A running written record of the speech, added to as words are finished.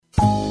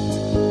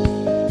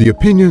The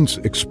opinions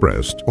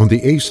expressed on the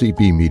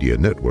ACB Media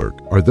Network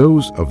are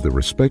those of the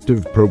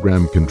respective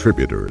program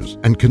contributors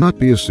and cannot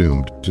be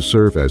assumed to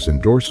serve as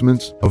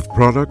endorsements of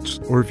products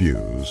or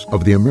views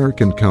of the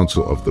American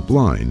Council of the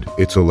Blind,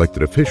 its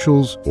elected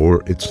officials,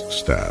 or its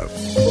staff.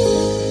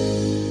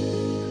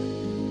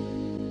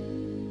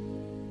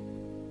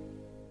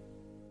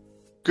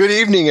 Good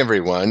evening,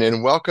 everyone,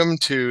 and welcome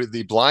to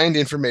the Blind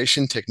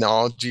Information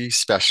Technology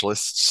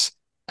Specialists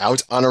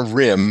Out on a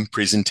Rim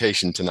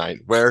presentation tonight,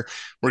 where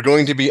we're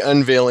going to be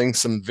unveiling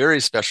some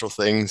very special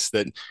things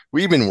that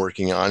we've been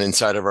working on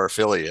inside of our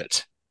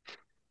affiliate.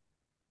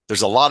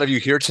 There's a lot of you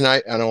here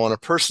tonight, and I want to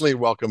personally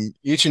welcome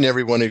each and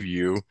every one of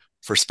you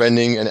for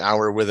spending an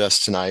hour with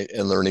us tonight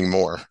and learning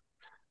more.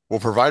 We'll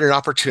provide an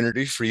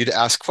opportunity for you to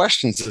ask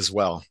questions as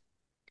well.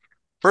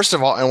 First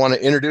of all, I want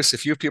to introduce a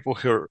few people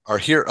who are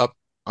here up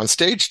on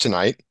stage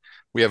tonight.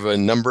 We have a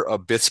number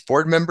of BITS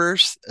board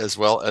members, as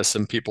well as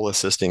some people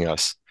assisting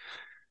us.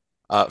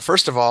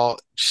 First of all,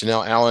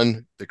 Chanel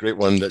Allen, the great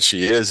one that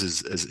she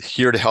is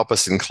here to help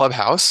us in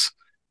Clubhouse.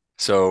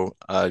 So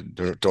I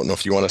don't know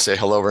if you want to say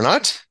hello or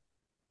not.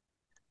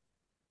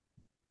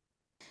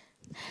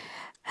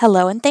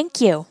 Hello and thank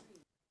you.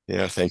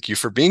 Yeah, thank you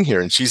for being here.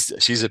 And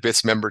she's a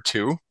BITS member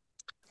too.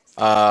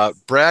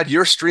 Brad,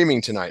 you're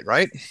streaming tonight,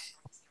 right?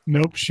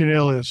 Nope,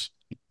 Chanel is.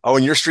 Oh,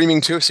 and you're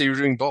streaming too, so you're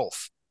doing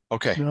both.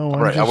 Okay, no, all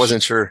right. I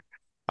wasn't sure.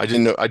 I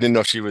didn't know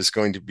if she was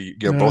going to be.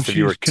 No, both of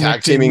you were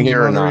tag teaming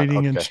here or not.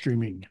 Okay. And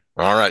streaming.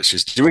 All right,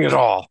 she's doing it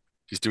all.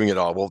 She's doing it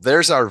all. Well,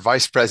 there's our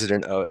vice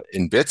president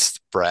in BITS,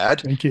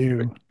 Brad. Thank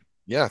you.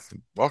 Yeah,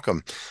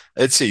 welcome.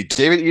 Let's see,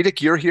 David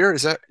Edick, you're here.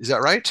 Is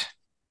that right?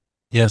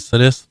 Yes, it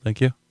is. Thank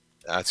you.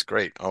 That's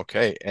great.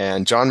 Okay,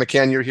 and John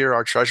McCann, you're here,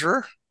 our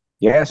treasurer.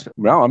 Yes.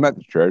 No, I'm not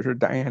the treasurer.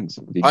 Diane's.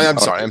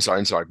 I'm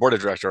sorry. Board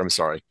of director. I'm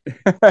sorry.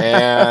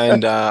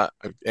 And no,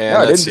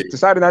 I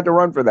decided not to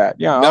run for that.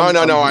 Yeah. No.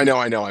 I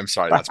know. I'm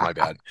sorry. That's my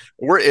bad.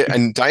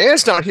 And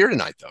Diane's not here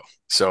tonight though,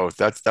 so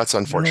that's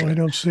unfortunate. No, I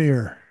don't see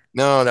her.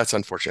 No, that's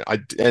unfortunate.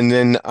 And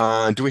then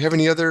do we have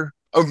any other?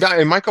 Oh,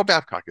 and Michael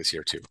Babcock is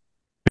here too.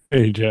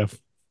 Hey, Jeff.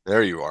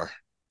 There you are.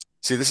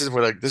 See, this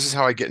is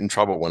how I get in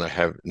trouble when I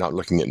have not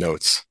looking at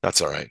notes.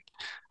 That's all right.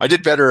 I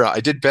did better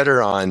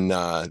on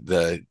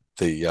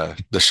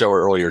the show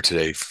earlier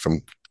today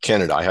from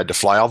Canada. I had to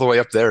fly all the way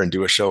up there and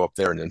do a show up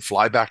there and then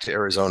fly back to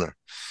Arizona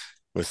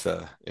with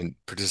and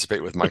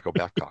participate with Michael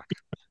Babcock.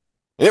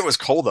 And it was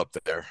cold up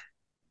there.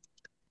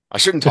 I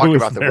shouldn't talk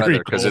about the weather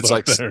because it's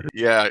like,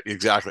 yeah,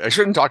 exactly. I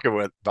shouldn't talk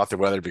about the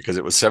weather because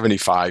it was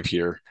 75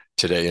 here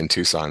today in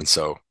Tucson.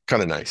 So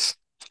kind of nice.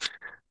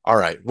 All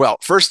right. Well,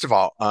 first of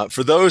all,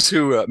 for those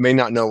who may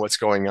not know what's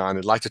going on,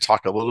 I'd like to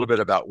talk a little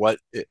bit about what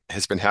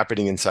has been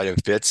happening inside of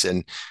BITS.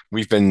 And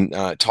we've been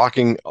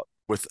talking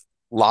with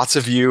lots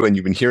of you, and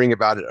you've been hearing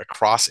about it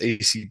across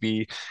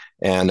ACB.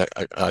 And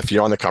if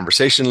you're on the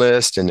conversation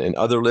list and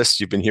other lists,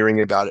 you've been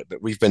hearing about it.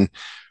 But we've been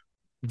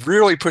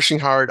really pushing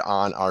hard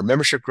on our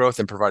membership growth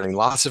and providing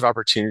lots of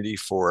opportunity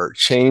for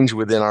change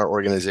within our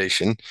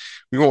organization.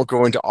 We won't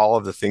go into all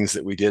of the things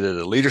that we did at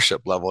a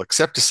leadership level,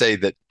 except to say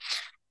that,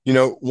 you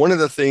know, one of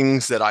the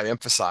things that I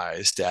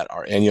emphasized at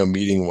our annual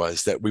meeting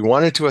was that we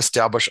wanted to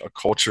establish a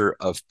culture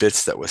of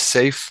BITS that was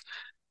safe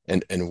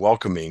and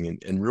welcoming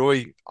and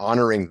really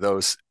honoring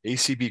those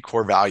ACB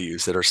core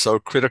values that are so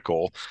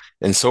critical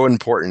and so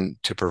important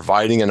to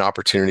providing an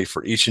opportunity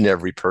for each and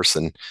every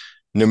person.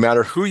 No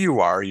matter who you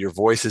are, your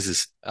voice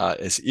is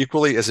as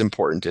equally as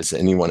important as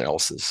anyone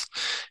else's.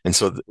 And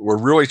so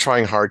we're really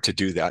trying hard to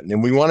do that.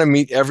 And we want to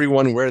meet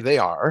everyone where they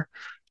are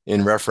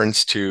in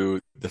reference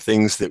to the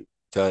things that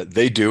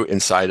they do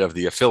inside of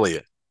the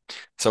affiliate.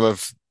 Some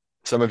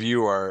of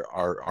you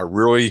are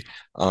really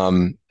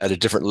at a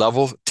different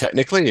level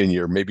technically, and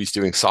you're maybe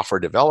doing software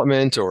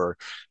development, or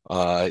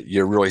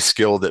you're really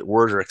skilled at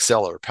Word or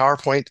Excel or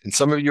PowerPoint. And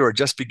some of you are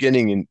just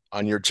beginning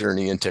on your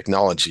journey in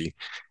technology.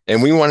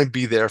 And we want to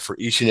be there for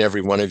each and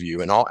every one of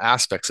you in all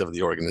aspects of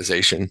the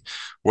organization,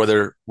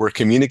 whether we're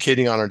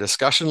communicating on our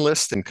discussion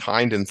list in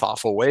kind and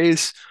thoughtful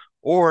ways,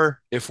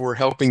 or if we're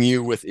helping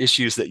you with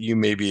issues that you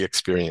may be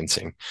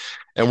experiencing.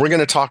 And we're going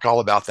to talk all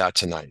about that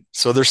tonight.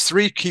 So there's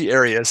three key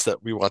areas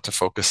that we want to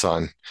focus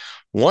on.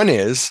 One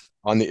is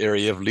on the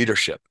area of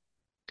leadership.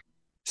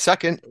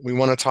 Second, we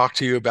want to talk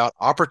to you about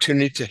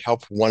opportunity to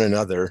help one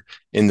another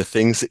in the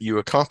things that you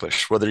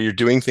accomplish, whether you're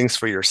doing things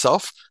for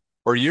yourself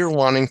or you're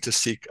wanting to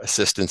seek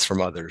assistance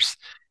from others.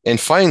 And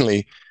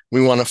finally,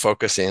 we want to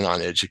focus in on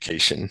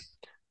education,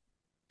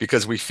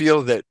 because we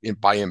feel that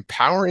by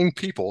empowering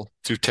people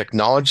through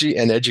technology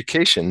and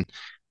education,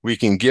 we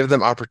can give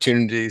them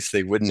opportunities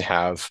they wouldn't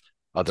have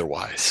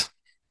otherwise.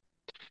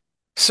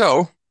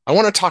 So I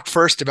want to talk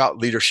first about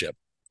leadership.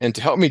 And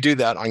to help me do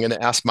that, I'm going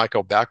to ask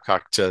Michael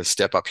Babcock to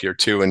step up here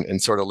too and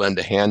sort of lend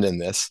a hand in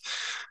this.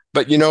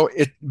 But, you know,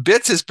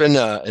 BITS has been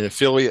an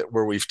affiliate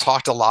where we've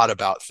talked a lot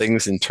about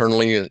things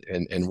internally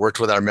and worked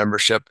with our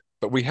membership,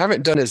 but we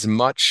haven't done as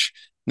much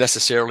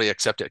necessarily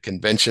except at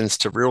conventions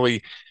to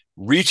really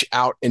reach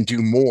out and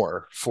do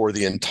more for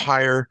the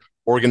entire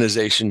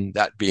organization,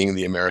 that being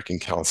the American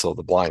Council of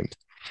the Blind.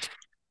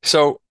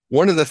 So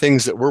one of the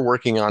things that we're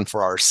working on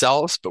for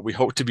ourselves, but we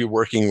hope to be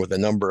working with a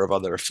number of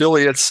other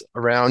affiliates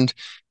around,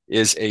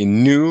 is a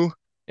new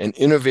and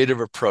innovative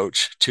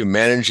approach to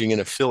managing an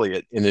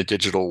affiliate in a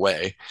digital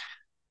way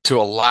to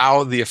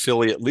allow the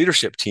affiliate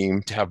leadership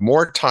team to have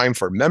more time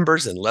for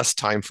members and less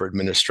time for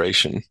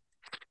administration.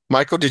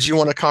 Michael, did you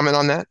want to comment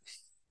on that?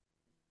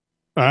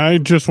 I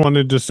just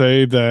wanted to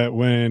say that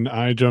when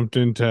I jumped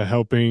into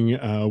helping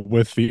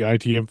with the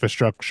IT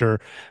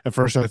infrastructure, at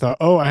first I thought,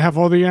 oh, I have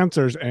all the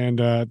answers. And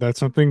that's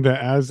something that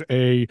as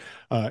a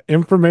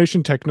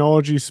information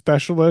technology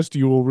specialist,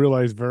 you will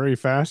realize very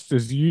fast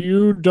is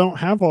you don't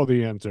have all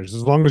the answers.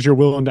 As long as you're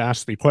willing to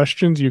ask the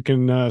questions, you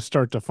can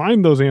start to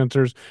find those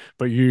answers,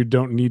 but you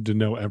don't need to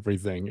know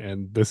everything.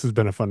 And this has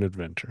been a fun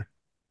adventure.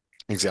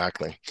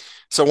 Exactly.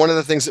 So one of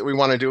the things that we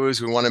want to do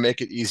is we want to make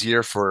it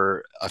easier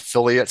for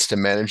affiliates to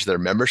manage their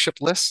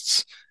membership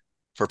lists,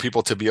 for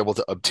people to be able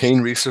to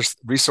obtain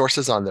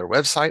resources on their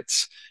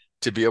websites,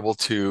 to be able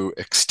to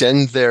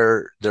extend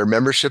their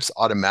memberships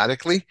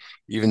automatically,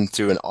 even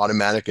through an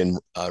automatic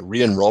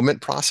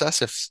re-enrollment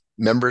process if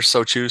members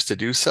so choose to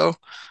do so.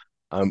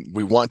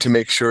 We want to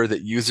make sure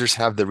that users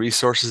have the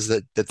resources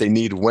that they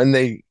need when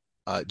they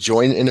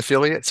join an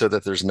affiliate, so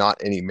that there's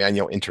not any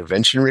manual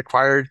intervention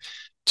required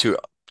to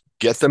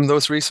get them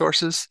those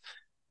resources.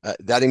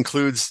 That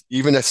includes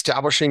even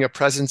establishing a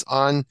presence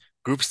on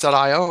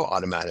groups.io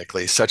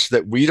automatically, such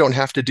that we don't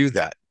have to do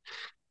that.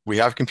 We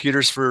have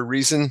computers for a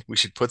reason. We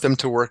should put them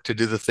to work to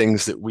do the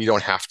things that we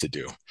don't have to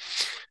do.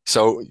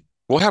 So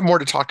we'll have more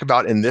to talk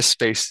about in this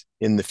space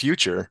in the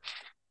future,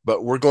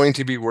 but we're going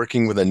to be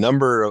working with a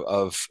number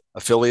of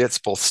affiliates,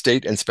 both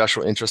state and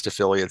special interest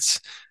affiliates,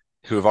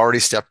 who have already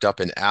stepped up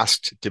and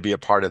asked to be a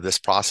part of this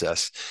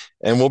process.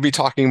 And we'll be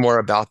talking more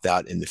about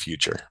that in the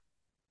future.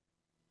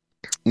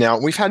 Now,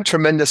 we've had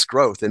tremendous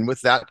growth, and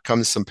with that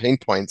comes some pain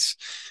points,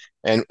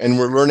 and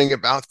we're learning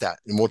about that.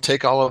 And we'll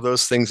take all of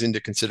those things into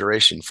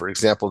consideration. For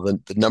example,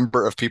 the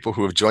number of people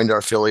who have joined our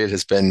affiliate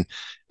has been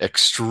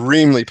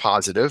extremely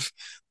positive,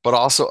 but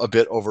also a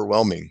bit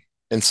overwhelming.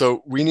 And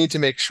so we need to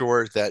make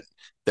sure that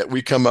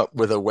we come up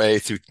with a way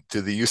through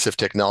the use of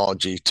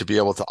technology to be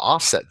able to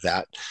offset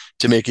that,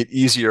 to make it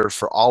easier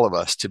for all of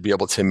us to be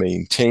able to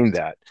maintain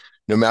that.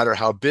 No matter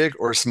how big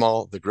or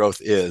small the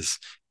growth is,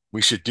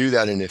 we should do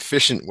that in an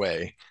efficient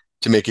way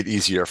to make it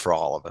easier for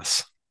all of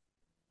us.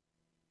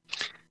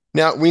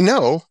 Now, we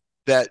know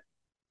that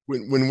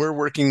when we're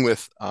working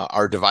with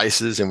our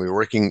devices and we're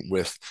working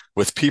with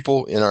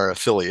people in our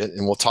affiliate,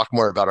 and we'll talk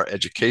more about our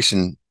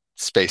education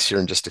space here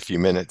in just a few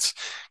minutes,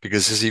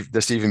 because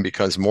this even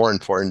becomes more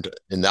important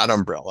in that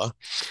umbrella,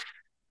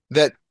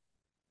 that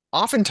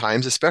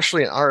oftentimes,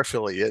 especially in our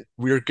affiliate,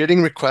 we're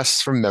getting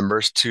requests from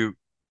members to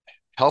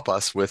help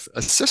us with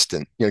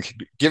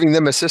giving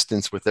them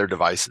assistance with their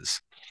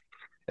devices.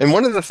 And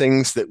one of the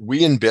things that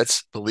we in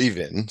BITS believe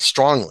in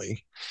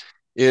strongly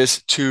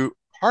is to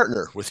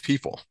partner with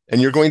people.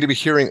 And you're going to be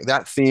hearing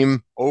that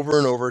theme over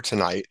and over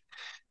tonight.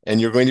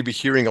 And you're going to be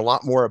hearing a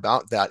lot more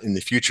about that in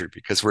the future,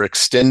 because we're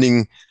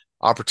extending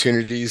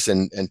opportunities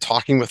and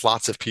talking with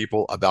lots of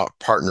people about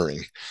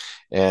partnering.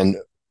 And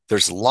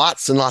there's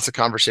lots and lots of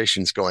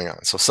conversations going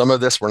on. So some of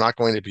this we're not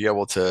going to be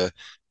able to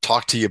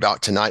talk to you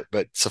about tonight,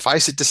 but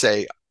suffice it to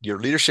say, your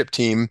leadership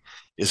team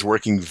is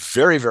working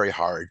very, very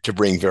hard to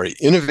bring very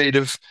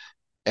innovative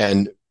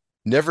and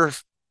never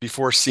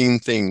before seen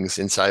things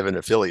inside of an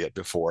affiliate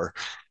before,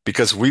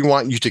 because we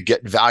want you to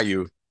get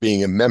value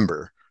being a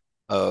member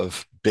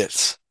of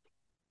BITS.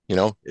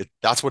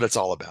 That's what it's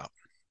all about.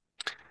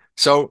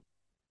 So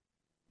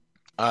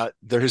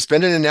there has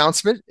been an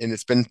announcement, and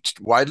it's been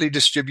widely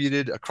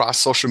distributed across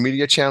social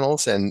media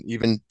channels, and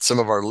even some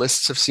of our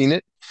lists have seen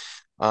it,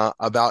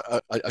 about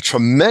a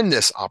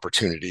tremendous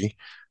opportunity.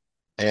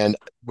 And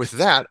with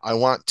that, I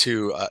want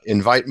to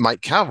invite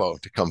Mike Calvo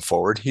to come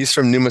forward. He's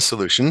from Numa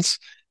Solutions,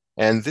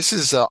 and this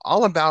is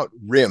all about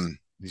RIM.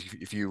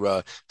 If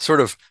you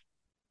sort of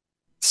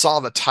saw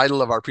the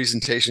title of our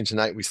presentation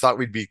tonight, we thought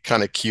we'd be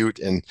kind of cute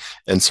and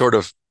sort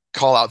of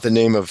call out the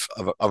name of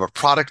a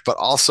product, but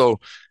also,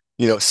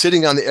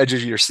 sitting on the edge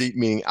of your seat,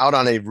 meaning out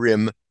on a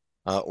rim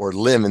or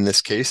limb in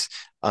this case.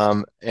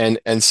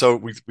 And so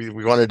we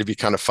wanted to be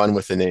kind of fun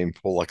with the name,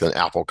 pull like an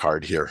Apple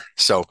card here.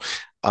 So,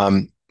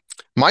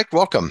 Mike,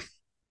 welcome.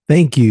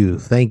 Thank you.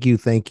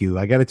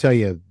 I got to tell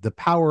you, the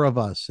power of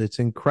us, it's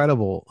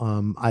incredible.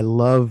 I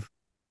love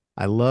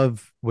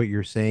what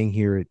you're saying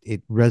here.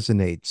 It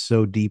resonates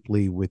so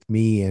deeply with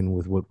me and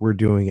with what we're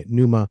doing at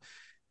Numa.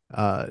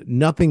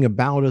 Nothing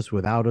about us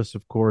without us,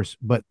 of course,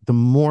 but the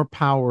more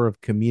power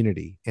of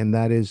community. And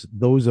that is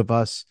those of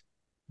us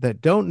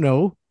that don't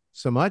know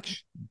so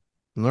much,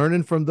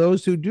 learning from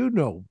those who do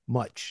know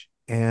much,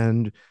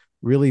 and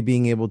really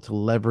being able to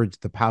leverage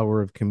the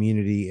power of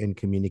community and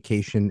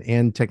communication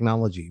and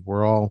technology.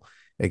 We're all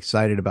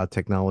excited about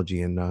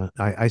technology, and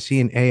I see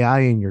an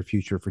AI in your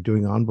future for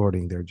doing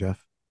onboarding there,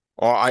 Jeff.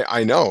 Oh,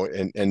 I know,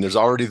 and there's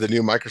already the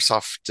new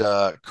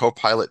Microsoft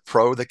Copilot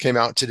Pro that came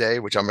out today,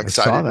 which I'm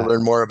excited to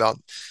learn more about.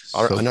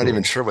 I'm not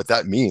even sure what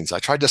that means. I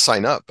tried to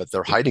sign up, but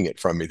they're hiding it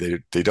from me.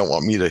 They don't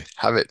want me to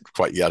have it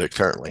quite yet,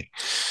 apparently.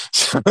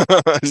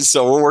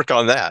 So we'll work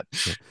on that.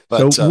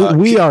 But so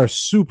we are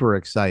super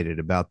excited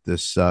about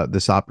this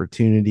this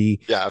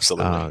opportunity. Yeah,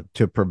 absolutely.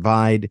 To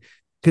provide,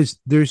 because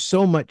there's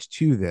so much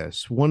to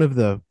this. One of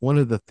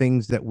the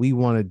things that we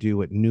want to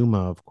do at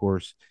Numa, of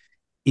course,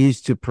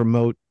 is to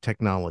promote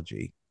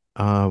technology.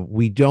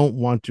 We don't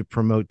want to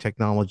promote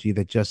technology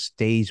that just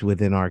stays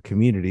within our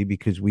community,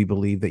 because we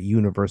believe that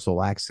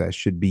universal access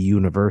should be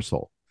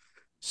universal.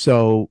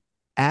 So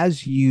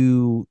as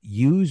you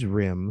use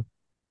RIM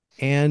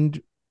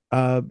and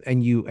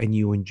you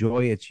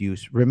enjoy its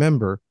use,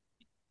 remember,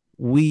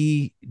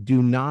 we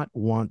do not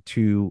want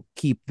to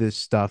keep this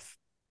stuff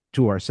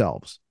to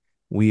ourselves.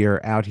 We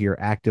are out here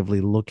actively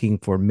looking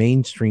for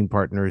mainstream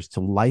partners to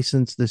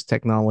license this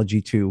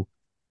technology to,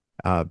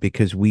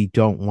 because we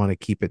don't want to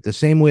keep it the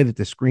same way that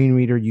the screen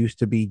reader used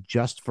to be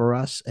just for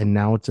us, and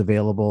now it's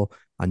available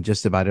on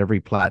just about every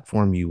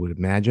platform you would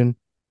imagine,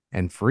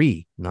 and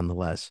free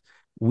nonetheless.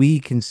 We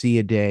can see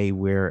a day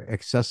where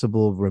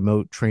accessible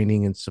remote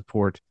training and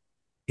support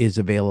is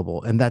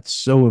available, and that's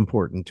so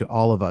important to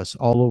all of us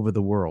all over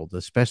the world,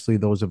 especially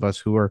those of us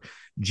who are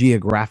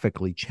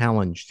geographically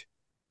challenged,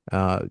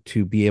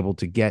 to be able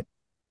to get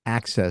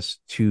access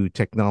to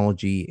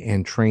technology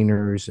and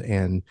trainers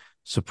and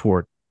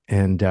support.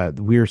 And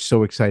we're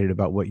so excited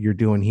about what you're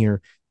doing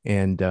here,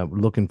 and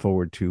looking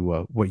forward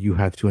to what you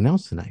have to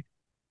announce tonight.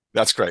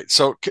 That's great.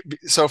 So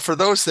for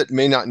those that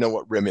may not know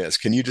what RIM is,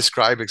 can you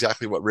describe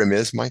exactly what RIM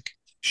is, Mike?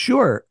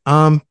 Sure.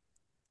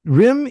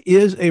 RIM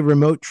is a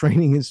remote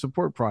training and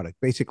support product.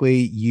 Basically,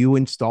 you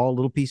install a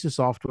little piece of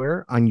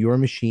software on your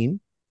machine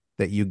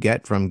that you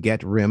get from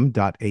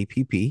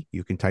getrim.app.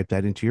 You can type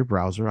that into your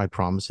browser. I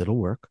promise it'll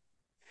work.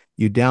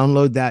 You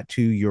download that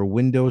to your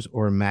Windows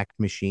or Mac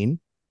machine.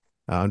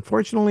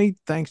 Unfortunately,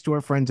 thanks to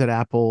our friends at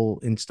Apple,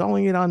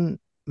 installing it on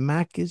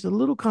Mac is a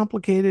little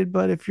complicated,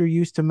 but if you're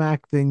used to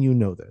Mac, then you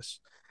know this.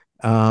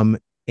 And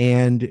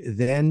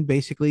then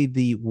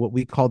basically what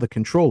we call the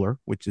controller,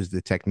 which is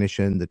the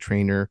technician, the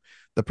trainer,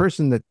 the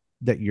person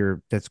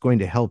that's going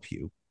to help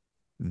you,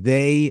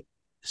 they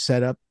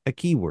set up a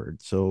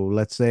keyword. So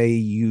let's say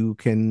you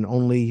can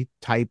only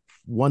type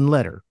one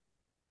letter.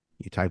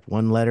 You type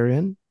one letter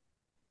in,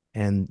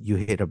 and you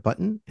hit a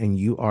button, and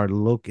you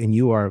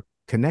are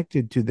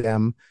connected to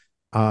them,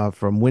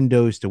 from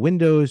Windows to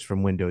Windows,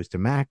 from Windows to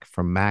Mac,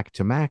 from Mac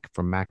to Mac,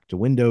 from Mac to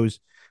Windows,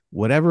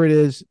 whatever it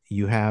is,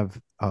 you have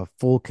a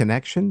full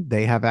connection.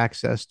 They have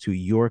access to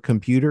your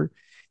computer.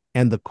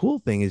 And the cool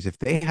thing is, if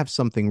they have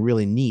something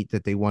really neat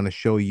that they want to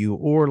show you,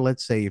 or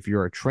let's say if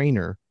you're a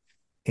trainer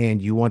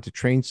and you want to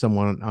train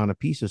someone on a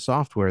piece of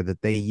software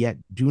that they yet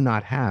do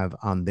not have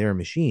on their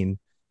machine,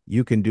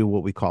 you can do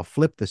what we call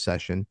flip the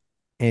session,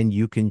 and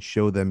you can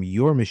show them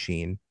your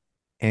machine,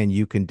 and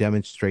you can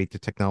demonstrate the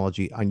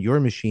technology on your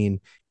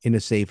machine in a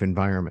safe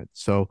environment.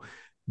 So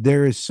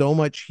there is so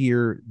much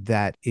here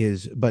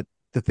but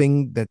the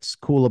thing that's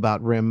cool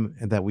about RIM,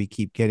 and that we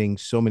keep getting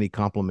so many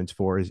compliments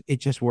for, is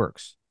it just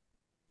works.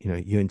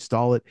 You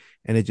install it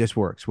and it just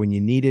works. When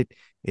you need it,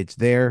 it's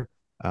there.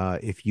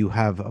 If you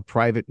have a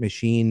private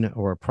machine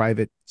or a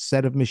private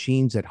set of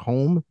machines at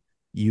home,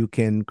 you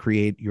can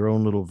create your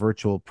own little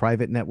virtual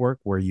private network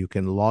where you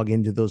can log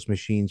into those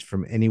machines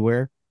from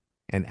anywhere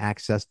and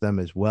access them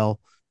as well.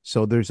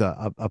 So there's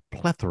a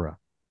plethora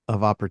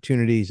of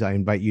opportunities. I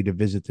invite you to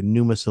visit the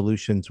Numa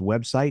Solutions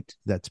website.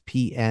 That's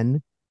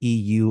PNEUMA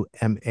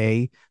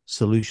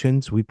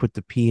Solutions. We put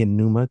the P in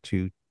Numa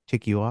to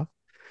tick you off.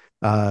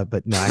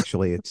 But no,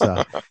 actually, it's.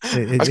 I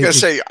was going to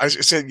say,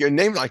 your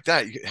name like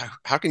that,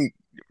 how can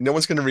no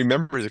one's going to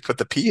remember to put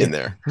the P in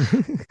there?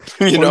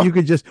 You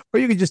could just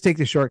take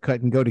the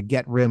shortcut and go to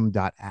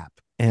getrim.app.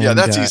 And, yeah,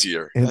 that's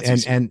easier.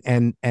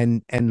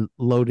 And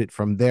load it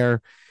from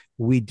there.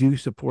 We do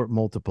support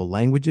multiple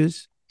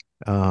languages.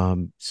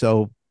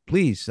 So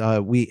please,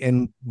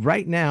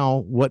 right now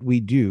what we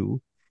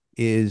do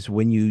is,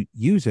 when you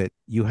use it,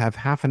 you have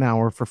half an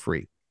hour for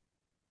free.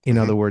 In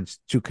other words,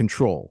 to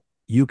control.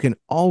 You can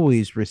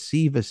always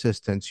receive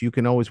assistance. You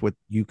can always, we've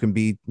got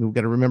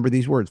to remember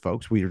these words,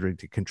 folks. We are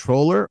the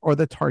controller or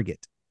the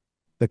target.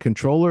 The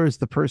controller is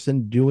the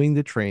person doing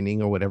the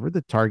training or whatever.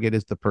 The target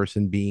is the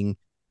person being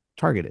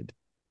targeted,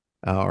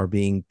 or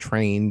being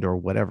trained or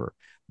whatever.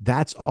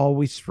 That's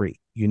always free.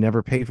 You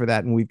never pay for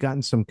that. And we've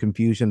gotten some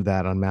confusion of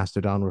that on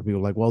Mastodon, where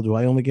people are like, well, do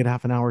I only get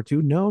half an hour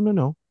too?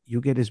 No.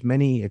 You get as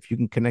many. If you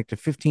can connect to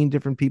 15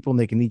 different people and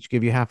they can each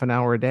give you half an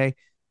hour a day,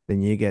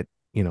 then you get,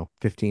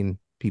 15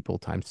 people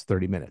times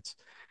 30 minutes.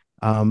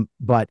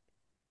 But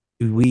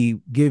we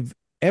give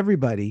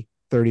everybody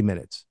 30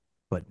 minutes.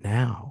 But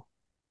now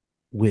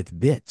with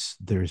bits,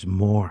 there's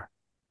more.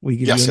 We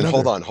give and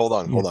hold on.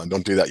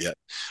 Don't do that yet.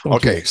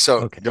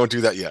 Don't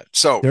do that yet.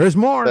 So there's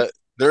more.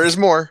 There is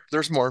more.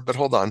 There's more, but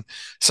hold on.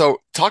 So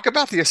talk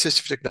about the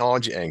assistive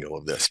technology angle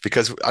of this,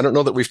 because I don't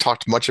know that we've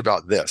talked much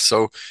about this.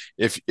 So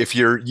if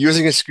you're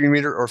using a screen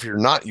reader or if you're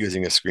not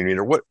using a screen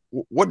reader,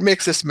 what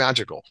makes this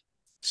magical?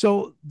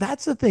 So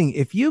that's the thing.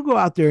 If you go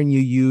out there and you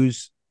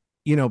use,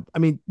 I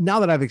mean, now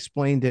that I've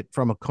explained it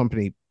from a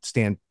company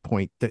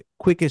standpoint, the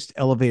quickest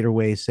elevator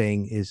way of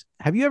saying is,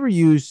 have you ever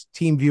used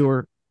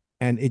TeamViewer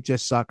and it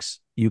just sucks?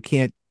 You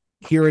can't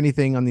hear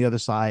anything on the other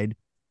side.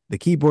 The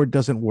keyboard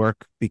doesn't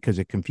work because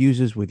it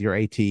confuses with your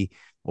AT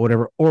or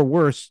whatever. Or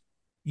worse,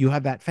 you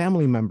have that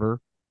family member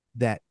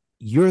that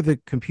you're the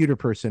computer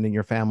person in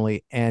your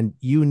family and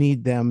you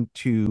need them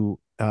to,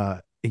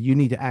 you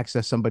need to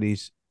access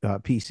somebody's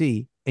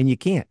PC and you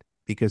can't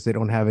because they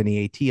don't have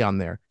any AT on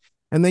there.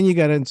 And then you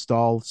got to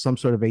install some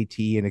sort of AT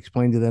and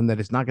explain to them that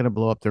it's not going to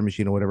blow up their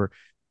machine or whatever.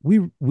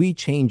 We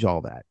change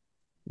all that.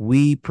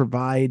 We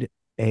provide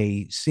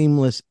a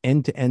seamless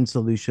end-to-end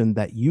solution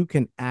that you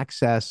can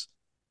access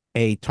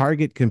a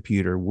target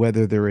computer,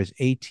 whether there is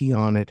AT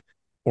on it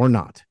or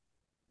not,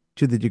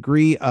 to the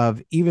degree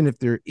of even if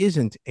there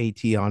isn't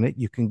AT on it,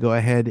 you can go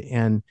ahead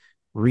and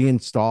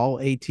reinstall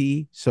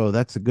AT. So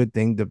that's a good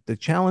thing. The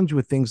challenge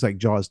with things like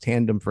JAWS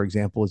Tandem, for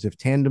example, is if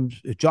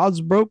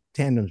JAWS broke,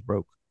 Tandem's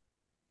broke.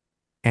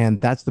 And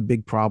that's the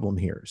big problem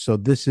here. So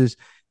this is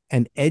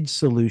an edge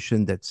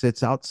solution that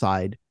sits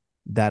outside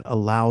that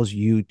allows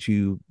you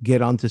to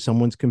get onto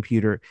someone's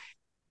computer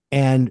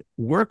and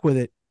work with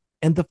it.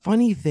 And the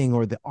funny thing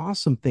or the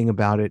awesome thing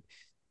about it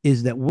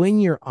is that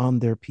when you're on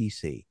their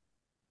PC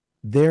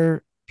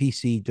does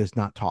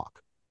not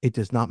talk. It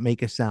does not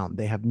make a sound.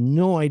 They have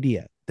no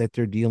idea that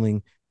they're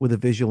dealing with a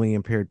visually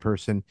impaired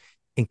person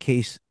in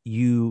case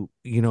you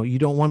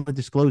don't want to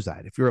disclose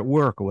that. If you're at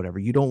work or whatever,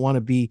 you don't want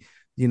to be,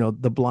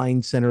 the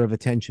blind center of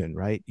attention,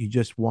 right? You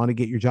just want to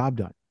get your job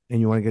done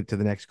and you want to get to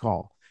the next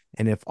call.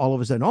 And if all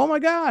of a sudden, oh my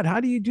God, how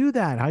do you do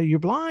that? How you're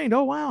blind?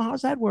 Oh, wow.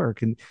 How's that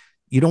work? And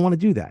you don't want to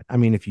do that. I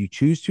mean, if you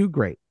choose to,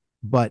 great.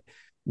 But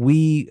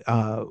we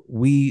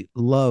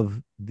love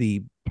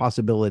the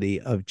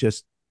possibility of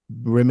just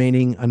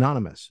remaining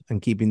anonymous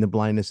and keeping the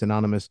blindness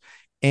anonymous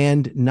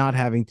and not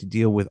having to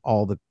deal with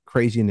all the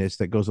craziness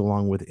that goes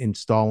along with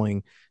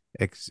installing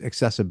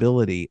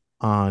accessibility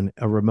on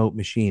a remote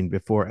machine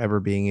before ever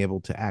being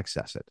able to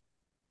access it.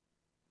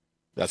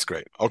 That's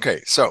great.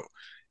 Okay, so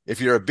if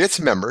you're a BITS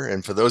member,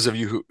 and for those of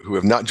you who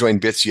have not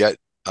joined BITS yet,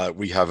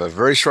 we have a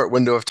very short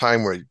window of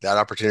time where that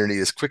opportunity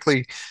is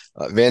quickly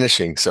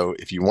vanishing. So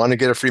if you want to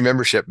get a free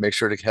membership, make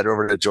sure to head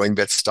over to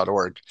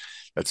joinbits.org.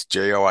 That's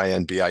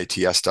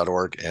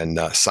joinbits.org and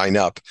sign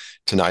up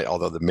tonight.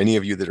 Although many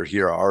of you that are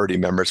here are already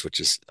members, which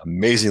is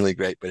amazingly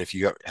great. But if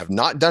you have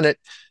not done it,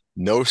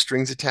 no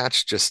strings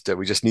attached. Just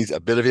we just need a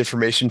bit of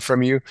information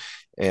from you,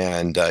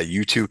 and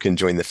you too can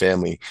join the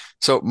family.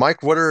 So,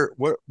 Mike, what are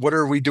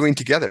we doing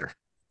together?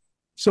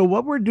 So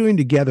what we're doing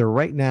together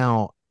right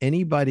now,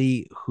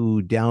 anybody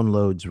who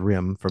downloads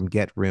RIM from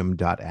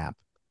getrim.app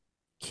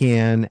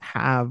can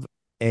have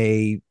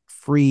a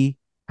free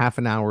half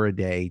an hour a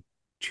day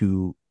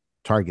to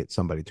target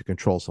somebody, to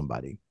control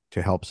somebody,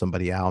 to help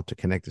somebody out, to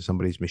connect to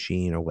somebody's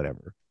machine or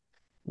whatever.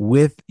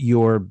 With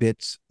your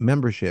BITS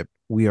membership,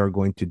 we are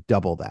going to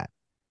double that.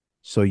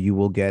 So you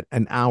will get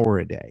an hour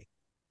a day.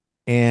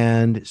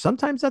 And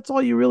sometimes that's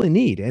all you really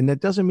need. And that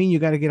doesn't mean you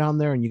got to get on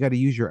there and you got to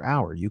use your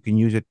hour. You can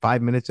use it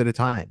 5 minutes at a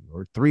time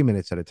or 3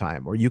 minutes at a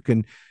time, or you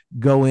can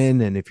go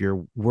in and if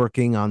you're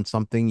working on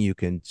something, you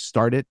can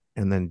start it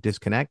and then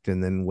disconnect.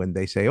 And then when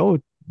they say, oh,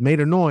 it made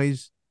a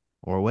noise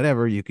or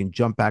whatever, you can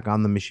jump back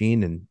on the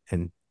machine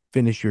and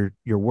finish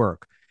your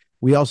work.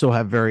 We also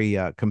have very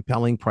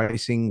compelling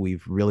pricing.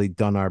 We've really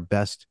done our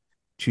best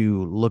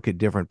to look at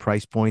different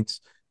price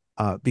points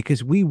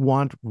because we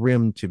want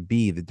RIM to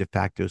be the de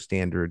facto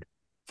standard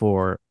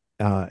for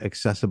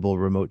accessible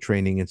remote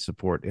training and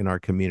support in our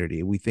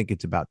community. We think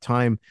it's about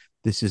time.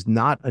 This is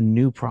not a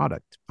new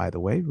product, by the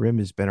way. RIM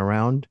has been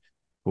around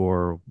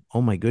for,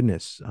 oh my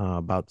goodness,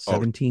 about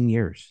 17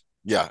 years.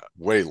 Yeah,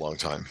 way long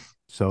time.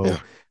 So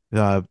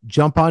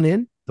jump on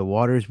in. The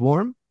water is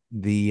warm.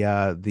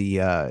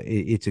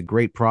 It's a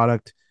great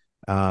product.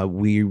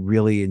 We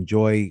really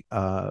enjoy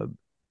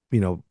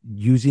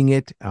using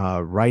it,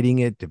 writing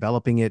it,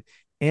 developing it,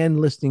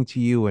 and listening to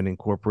you and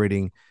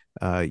incorporating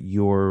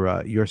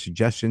your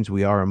suggestions.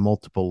 We are in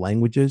multiple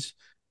languages.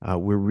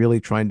 We're really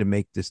trying to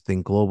make this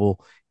thing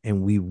global,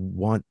 and we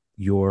want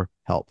your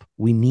help.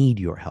 We need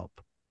your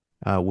help.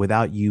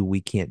 Without you,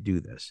 we can't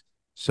do this.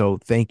 So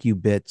thank you,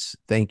 BITS.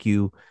 Thank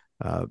you,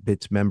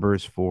 BITS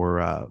members,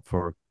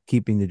 for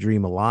keeping the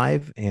dream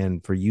alive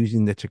and for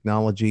using the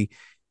technology.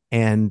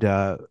 And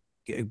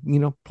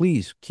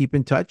please keep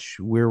in touch.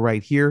 We're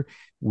right here.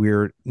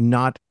 We're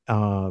not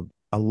a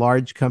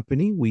large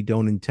company. We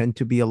don't intend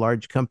to be a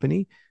large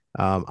company.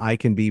 I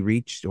can be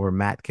reached, or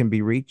Matt can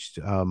be reached.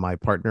 My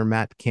partner,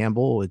 Matt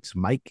Campbell, it's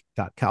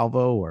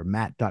mike.calvo or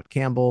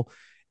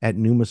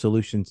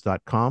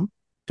matt.campbell@numasolutions.com.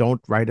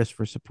 Don't write us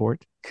for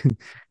support.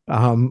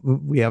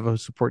 We have a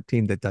support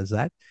team that does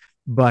that.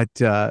 But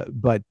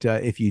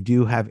if you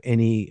do have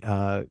any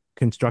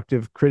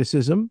constructive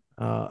criticism,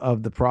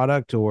 of the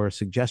product or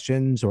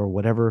suggestions or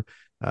whatever,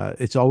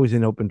 it's always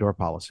an open door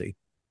policy.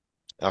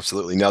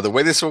 Absolutely. Now, the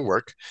way this will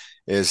work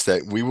is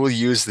that we will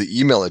use the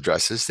email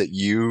addresses that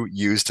you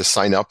use to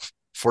sign up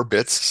for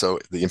BITS. So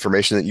the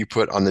information that you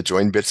put on the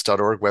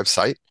joinbits.org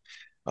website,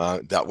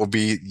 that will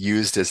be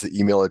used as the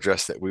email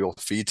address that we will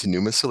feed to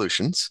Numa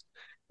Solutions.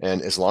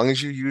 And as long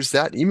as you use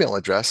that email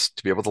address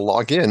to be able to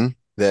log in,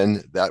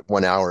 then that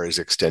 1 hour is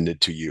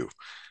extended to you.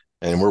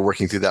 And we're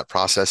working through that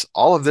process.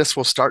 All of this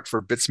will start for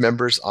BITS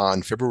members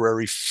on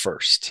February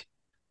 1st.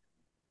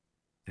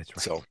 That's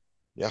right. So,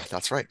 yeah,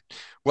 that's right.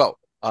 Well,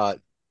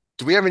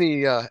 do we have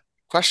any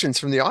questions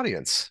from the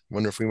audience?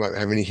 Wonder if we might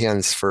have any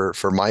hands for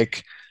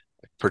Mike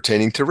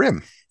pertaining to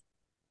RIM.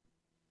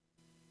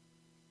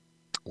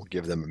 We'll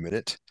give them a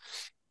minute,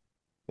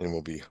 and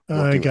we'll be.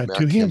 I got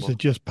two hands that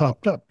just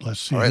popped up.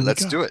 Let's see. All right,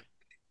 let's do it.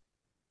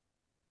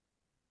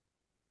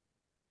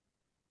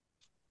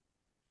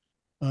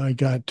 I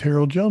got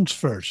Terrell Jones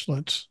first.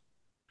 Let's.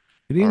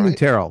 Good evening,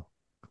 Terrell.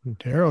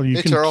 Terrell,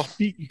 you can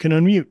speak. You can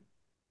unmute.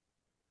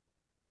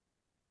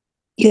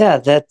 Yeah,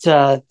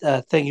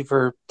 thank you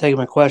for taking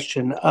my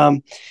question.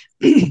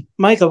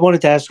 Mike, I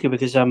wanted to ask you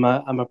because I'm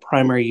a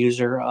primary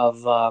user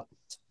of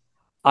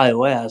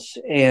iOS,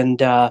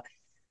 and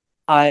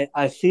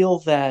I feel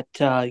that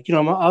I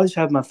always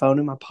have my phone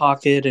in my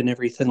pocket and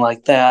everything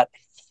like that,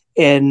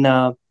 and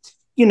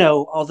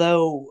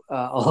although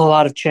a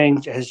lot of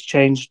change has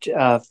changed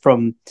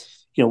from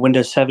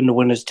Windows 7 to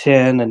Windows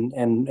 10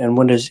 and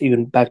Windows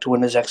even back to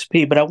Windows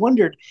XP, but I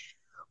wondered,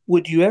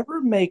 would you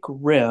ever make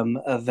RIM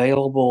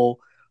available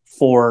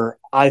for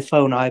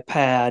iPhone,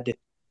 iPad?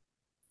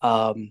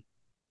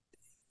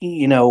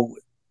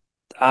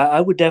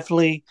 I would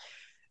definitely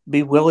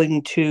be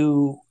willing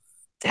to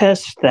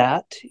test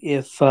that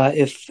if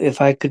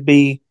I could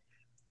be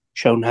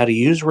shown how to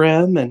use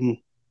RIM. And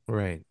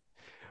right,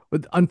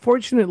 but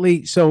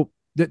unfortunately, so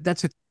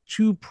that's a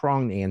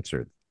two-pronged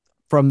answer.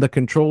 From the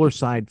controller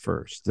side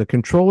first, the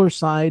controller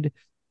side,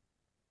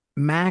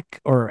 Mac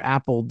or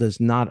Apple does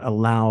not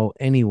allow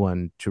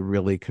anyone to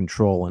really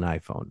control an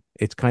iPhone.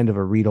 It's kind of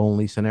a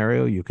read-only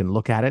scenario. You can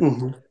look at it,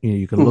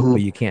 you can look,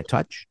 but you can't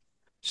touch.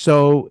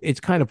 So it's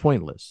kind of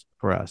pointless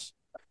for us.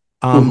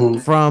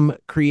 From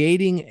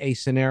creating a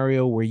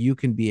scenario where you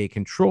can be a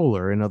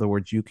controller, in other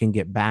words, you can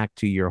get back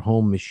to your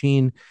home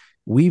machine.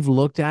 We've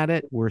looked at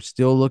it. We're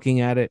still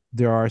looking at it.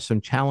 There are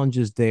some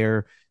challenges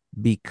there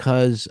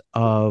because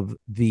of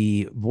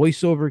the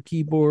voiceover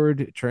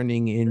keyboard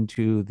turning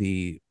into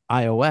the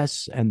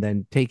iOS and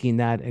then taking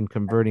that and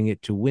converting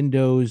it to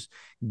Windows,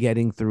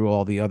 getting through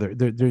all the other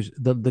there's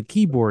the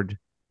keyboard.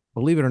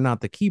 Believe it or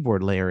not, the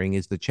keyboard layering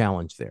is the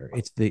challenge there.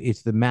 It's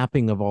the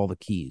mapping of all the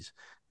keys.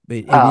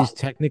 It is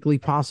technically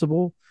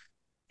possible.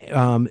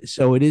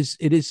 So it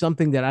is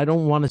something that I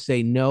don't want to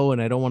say no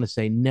and I don't want to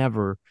say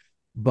never,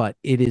 but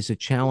it is a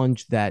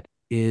challenge that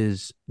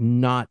is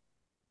not,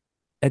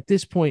 at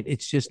this point,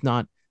 it's just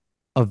not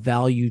of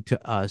value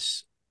to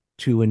us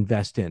to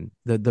invest in.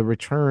 The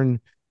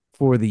return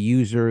for the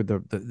user,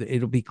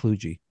 it'll be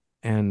kludgy.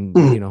 And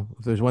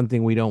if there's one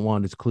thing we don't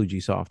want, it's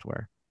kludgy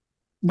software.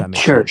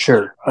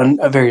 Sure.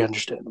 Very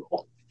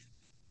understandable.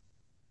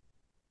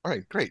 All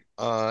right, great.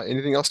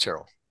 Anything else,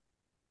 Terrell?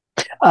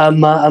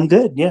 I'm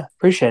good. Yeah,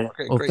 appreciate it.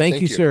 Okay, well, great.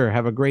 Thank you, sir.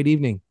 Have a great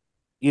evening.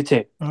 You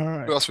too. All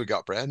right. Who else we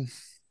got, Brad?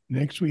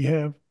 Next we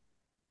have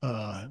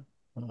oh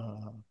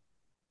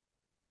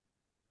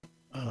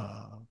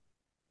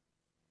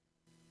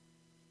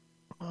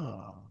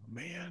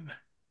man.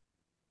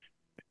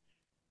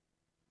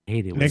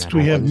 Next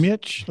we have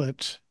Mitch.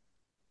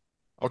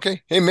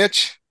 Okay. Hey,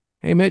 Mitch.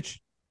 Hey, Mitch.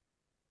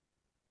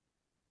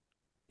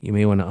 You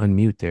may want to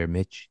unmute there,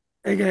 Mitch.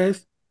 Hey,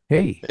 guys.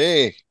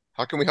 Hey.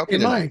 How can we help you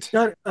tonight?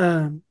 Mike,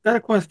 got a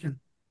question.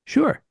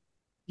 Sure.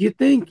 You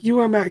think you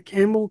or Matt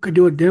Campbell could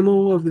do a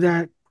demo of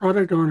that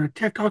product on a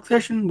Tech Talk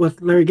session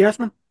with Larry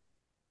Gassman?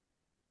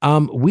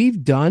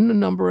 We've done a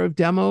number of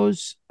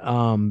demos.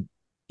 And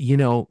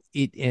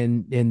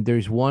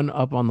there's one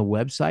up on the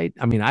website.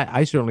 I mean,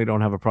 I certainly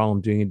don't have a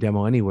problem doing a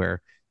demo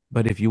anywhere,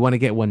 but if you want to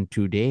get one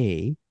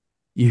today,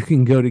 you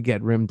can go to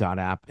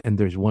getrim.app and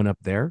there's one up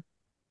there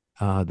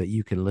that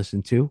you can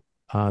listen to.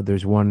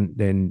 There's one,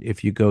 then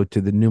if you go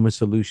to the Numa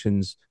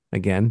Solutions,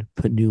 again,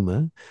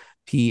 Pneuma,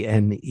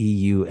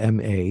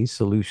 PNEUMA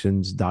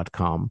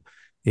solutions.com.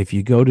 If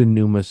you go to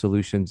Numa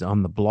Solutions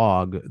on the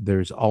blog,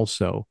 there's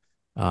also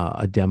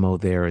a demo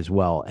there as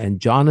well. And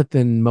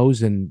Jonathan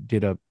Mosen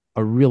did a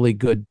really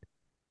good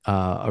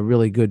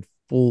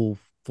full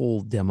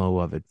demo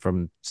of it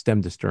from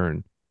stem to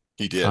stern.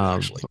 He did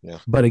actually, yeah.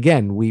 But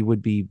again, we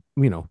would be,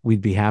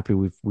 we'd be happy.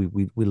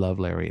 We love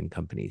Larry and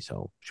company,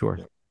 so sure.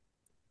 Yeah.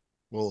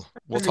 We'll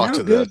talk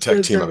to the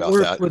tech team about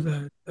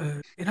that.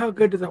 And how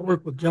good does that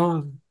work with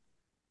JAWS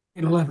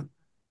in 11?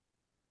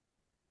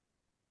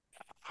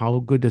 How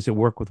good does it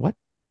work with what?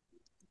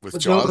 With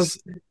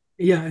JAWS?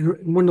 Yeah,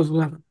 in Windows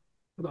 11.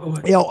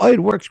 Yeah,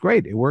 it works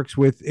great. It works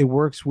with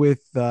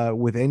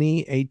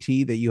any AT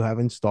that you have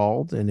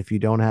installed, and if you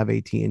don't have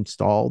AT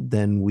installed,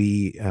 then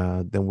we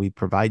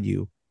provide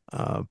you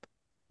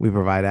we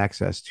provide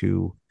access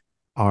to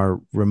our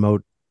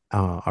remote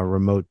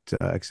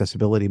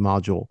accessibility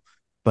module.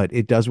 But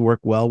it does work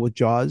well with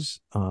JAWS.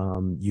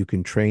 You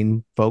can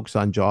train folks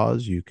on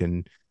JAWS. You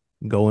can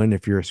go in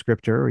if you're a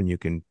scripter, and you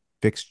can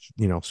fix,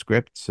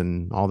 scripts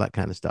and all that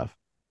kind of stuff.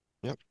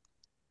 Yep.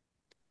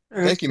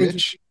 Thank you,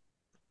 Mitch.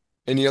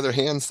 Any other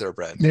hands there,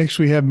 Brad? Next,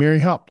 we have Mary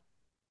Haupt.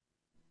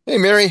 Hey,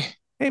 Mary.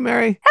 Hey,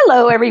 Mary.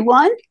 Hello,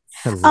 everyone.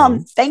 Hello.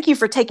 Thank you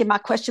for taking my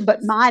question,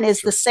 but mine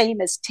is the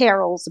same as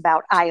Terrell's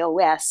about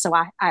iOS, so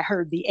I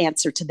heard the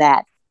answer to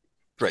that.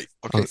 Great.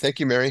 Okay. Thank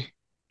you, Mary.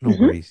 No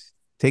worries.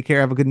 Take care.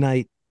 Have a good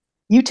night.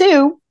 You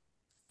too.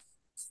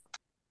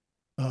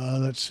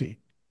 Let's see.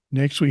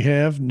 Next, we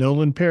have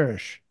Nolan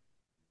Parrish.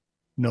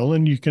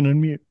 Nolan, you can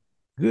unmute.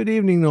 Good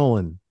evening,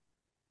 Nolan.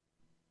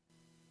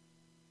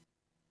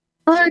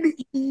 Good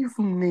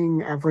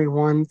evening,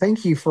 everyone.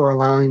 Thank you for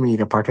allowing me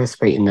to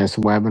participate in this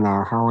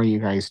webinar. How are you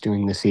guys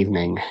doing this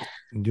evening?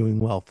 Doing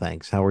well,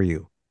 thanks. How are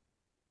you?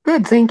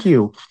 Good, thank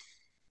you.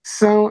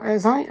 So,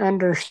 as I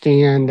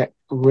understand,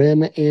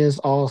 RIM is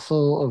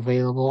also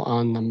available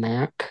on the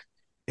Mac.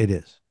 It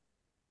is.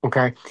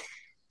 Okay.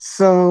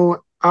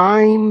 So,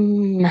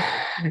 I'm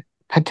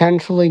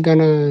potentially going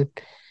to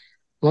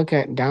look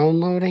at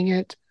downloading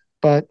it,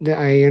 but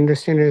I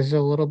understand there's a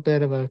little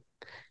bit of a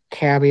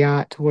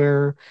caveat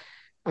where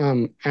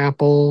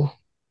Apple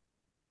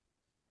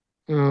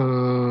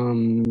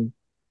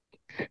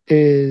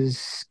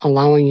is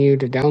allowing you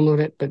to download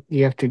it, but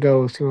you have to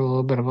go through a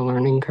little bit of a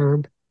learning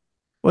curve.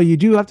 Well, you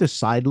do have to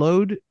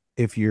sideload.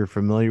 If you're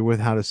familiar with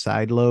how to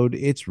sideload,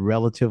 it's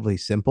relatively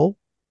simple.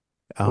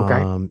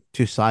 To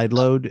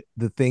sideload.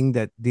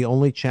 The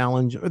only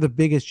challenge, or the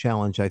biggest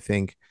challenge, I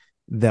think,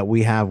 that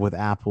we have with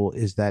Apple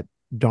is that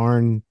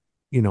darn,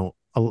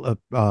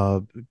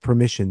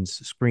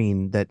 permissions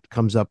screen that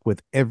comes up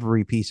with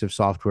every piece of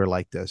software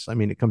like this. I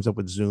mean, it comes up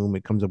with Zoom,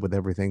 it comes up with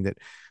everything that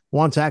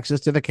wants access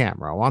to the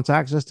camera, wants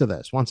access to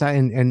this,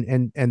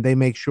 and they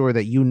make sure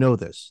that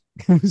this.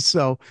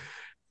 so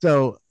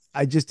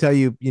I just tell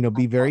you,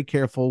 be very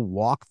careful,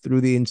 walk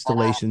through the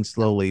installation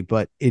slowly,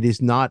 but it is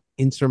not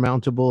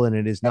insurmountable, and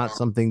it is not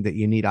something that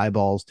you need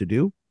eyeballs to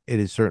do. It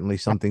is certainly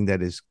something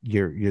that is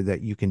that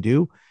you can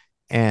do.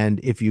 And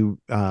if you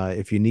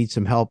need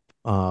some help,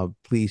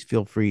 please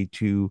feel free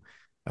to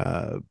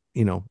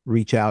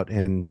reach out,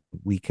 and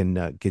we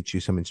can get you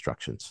some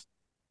instructions.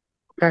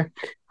 Okay,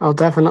 I'll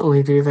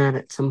definitely do that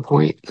at some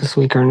point this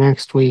week or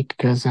next week,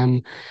 because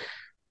I'm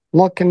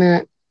looking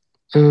at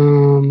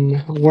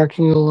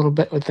working a little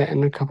bit with it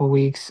in a couple of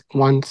weeks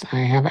once I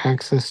have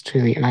access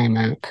to the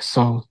iMac.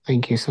 So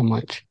thank you so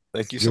much.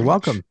 Thank you so You're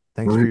much. welcome.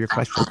 Thanks for your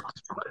question.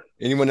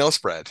 Anyone else,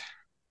 Brad?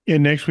 Yeah,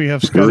 next we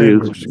have Scott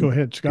Edwards. Go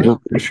ahead, Scott. Yeah,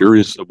 there sure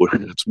is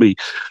someone. It's me.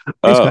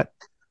 Hey, Scott.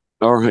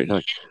 All right.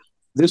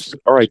 This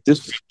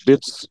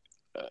BITS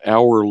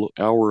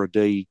hour a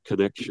day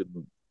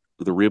connection,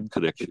 the RIM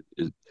connection.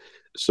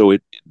 So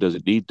does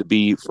it need to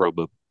be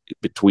from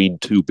between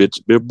two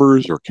BITS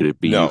members, or can it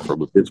be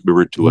from a BITS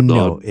member to a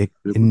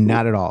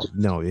not at all.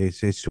 No,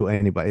 it's to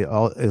anybody.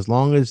 As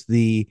long as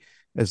the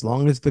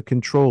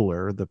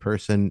controller, the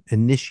person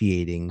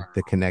initiating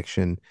the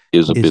connection,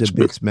 is a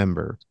BITS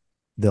member,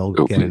 they'll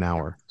get an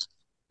hour.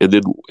 And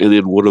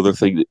then one other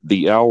thing,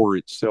 the hour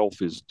itself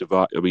is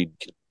divided.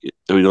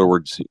 In other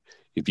words,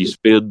 if you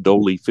spend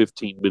only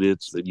 15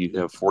 minutes, then you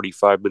have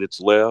 45 minutes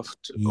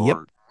left. Yep.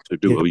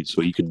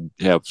 So you can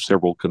have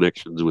several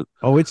connections with.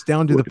 Oh, it's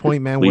down to the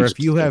point, man, where if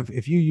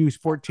you use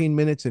 14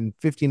 minutes and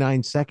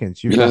 59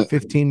 seconds, you've got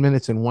 15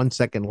 minutes and 1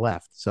 second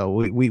left. So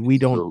we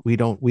don't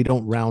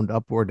round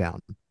up or down.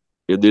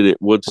 And then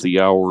once the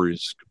hour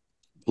is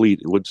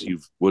complete, once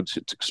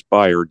it's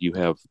expired, you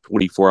have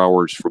 24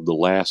 hours from the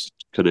last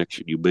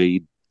connection you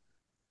made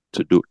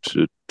to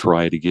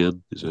try it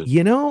again. Is it?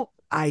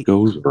 I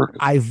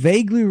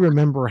vaguely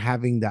remember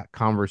having that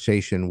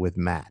conversation with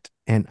Matt,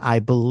 and I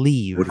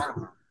believe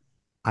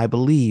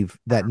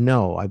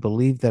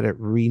that it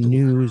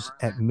renews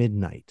at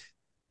midnight.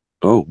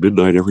 Oh,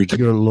 midnight every day.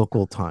 Your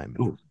local time.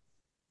 Oh.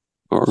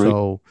 All right.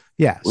 So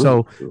yeah.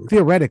 So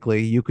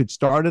theoretically, you could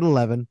start at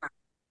 11,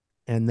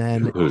 and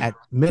then at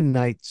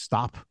midnight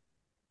stop,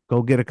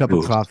 go get a cup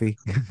of coffee,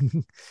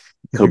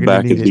 come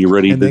back and be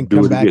ready, and then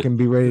come back and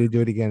be ready to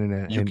do it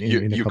again.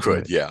 You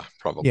could, yeah,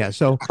 probably. Yeah.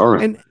 So all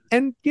right.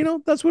 And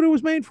that's what it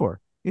was made for.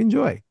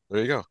 Enjoy. There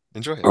you go.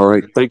 Enjoy. All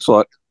right. Thanks a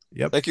lot.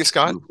 Yep. Thank you,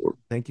 Scott.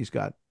 Thank you,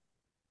 Scott.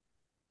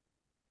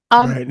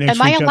 Right, am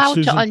I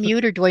allowed to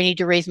unmute, or do I need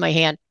to raise my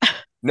hand?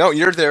 No,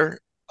 you're there.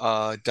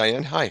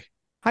 Diane, hi.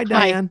 Hi,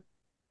 Diane.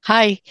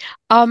 Hi.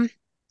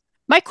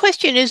 My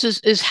question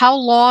is how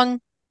long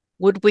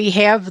would we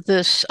have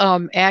this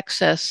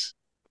access?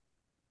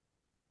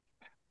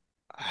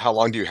 How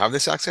long do you have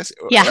this access?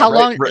 Yeah, how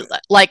long?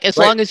 Like as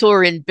long as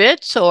we're in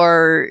BITS,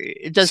 or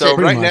does it? So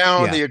right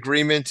now, the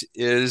agreement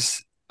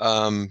is,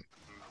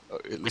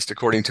 at least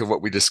according to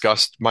what we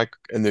discussed, Mike,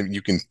 and then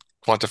you can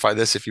quantify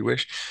this if you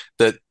wish,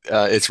 that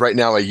it's right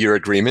now a year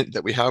agreement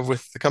that we have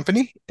with the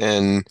company,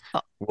 and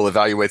we'll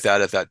evaluate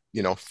that at that,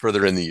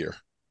 further in the year.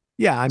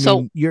 Yeah, I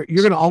mean, you're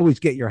going to always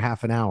get your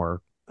half an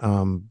hour.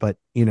 But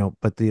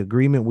but the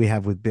agreement we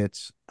have with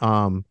Bits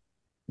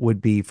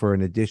would be for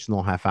an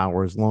additional half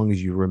hour as long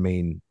as you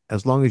remain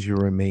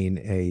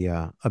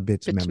a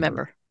Bits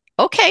member.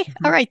 Okay.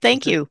 All right.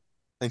 Thank you.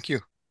 Thank you.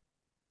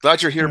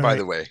 Glad you're here, by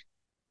the way.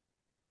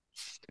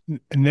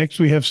 Next,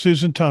 we have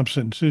Susan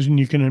Thompson. Susan,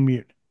 you can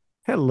unmute.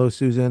 Hello,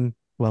 Susan.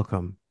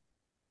 Welcome.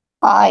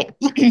 Hi.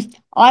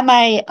 I'm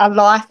a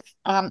life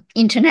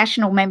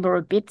international member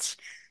of BITS,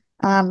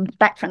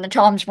 back from the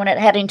times when it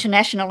had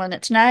international in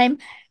its name.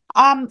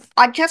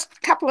 I just a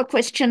couple of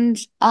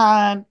questions.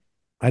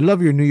 I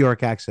love your New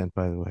York accent,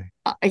 by the way.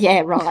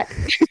 Yeah, right.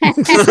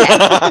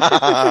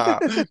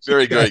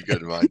 Very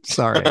good, Mike.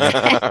 Sorry.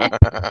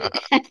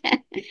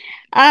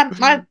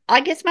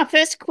 I guess my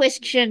first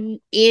question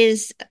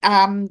is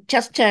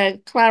just to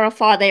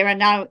clarify, there are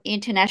no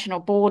international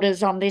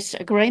borders on this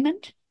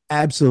agreement?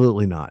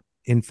 Absolutely not.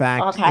 In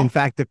fact,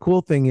 the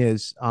cool thing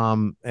is,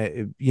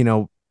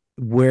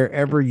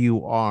 wherever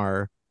you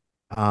are,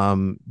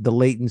 the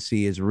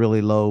latency is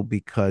really low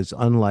because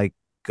unlike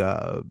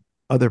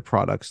other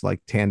products like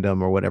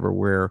Tandem or whatever,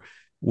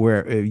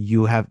 where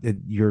you have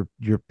your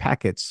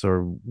packets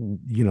or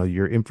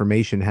your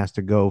information has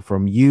to go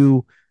from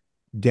you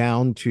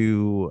down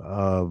to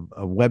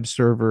a web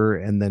server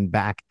and then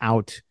back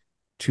out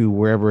to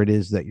wherever it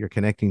is that you're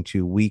connecting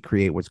to. We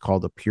create what's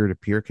called a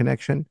peer-to-peer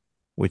connection,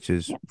 which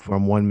is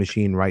from one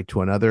machine right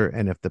to another.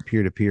 And if the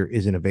peer-to-peer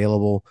isn't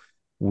available,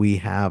 we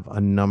have a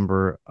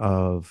number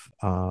of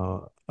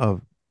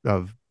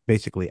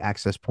basically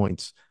access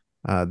points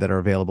that are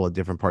available at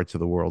different parts of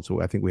the world.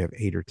 So I think we have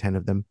 8 or 10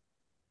 of them.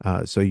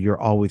 So you're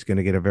always going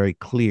to get a very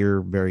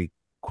clear, very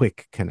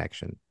quick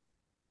connection.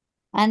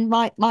 And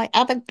my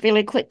other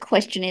really quick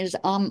question is,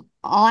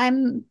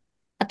 I'm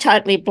a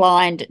totally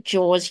blind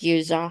JAWS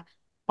user.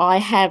 I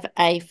have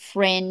a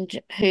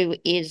friend who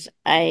is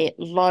a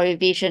low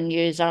vision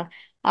user.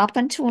 Up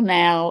until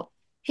now,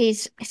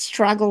 he's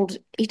struggled.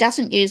 He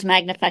doesn't use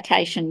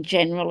magnification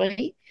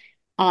generally.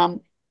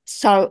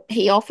 So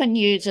he often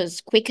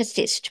uses Quick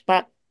Assist,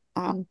 but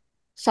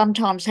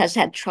sometimes has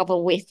had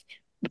trouble with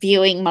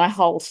viewing my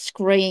whole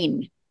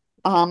screen.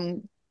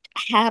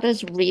 How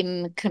does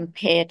RIM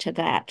compare to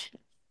that?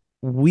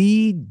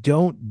 We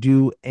don't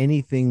do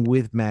anything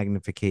with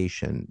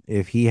magnification.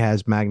 If he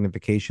has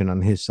magnification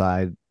on his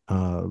side,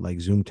 like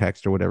Zoom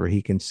Text or whatever,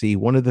 he can see.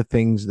 One of the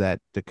things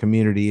that the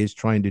community is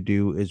trying to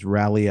do is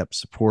rally up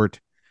support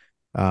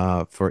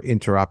for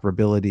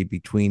interoperability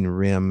between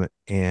RIM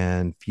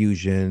and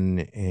Fusion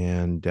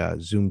and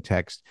Zoom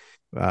Text.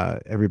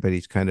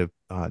 Everybody's kind of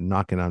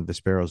knocking on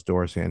Vispero's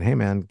door saying, hey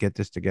man, get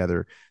this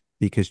together,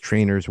 because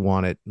trainers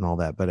want it and all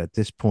that. But at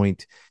this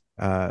point,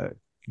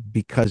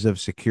 because of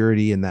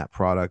security in that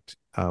product,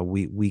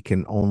 we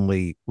can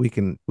only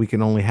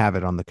have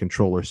it on the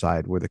controller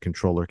side where the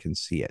controller can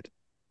see it.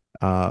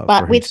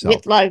 But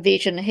with low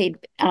vision, he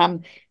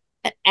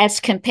as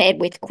compared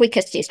with Quick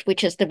Assist,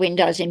 which is the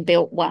Windows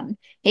inbuilt one,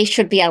 he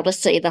should be able to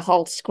see the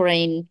whole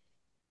screen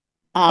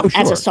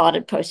as a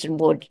sighted person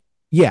would.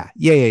 Yeah.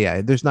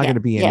 There's not going to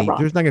be any. Right.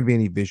 There's not going to be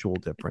any visual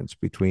difference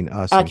between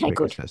us and Quick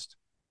Assist.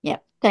 Yeah.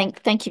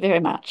 Thank you very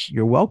much.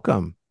 You're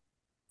welcome.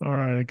 All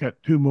right, I got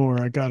 2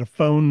 more. I got a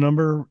phone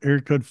number,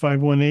 area code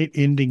 518,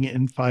 ending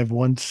in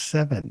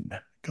 517.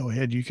 Go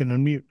ahead, you can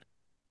unmute.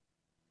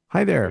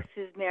 Hi there.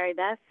 This is Mary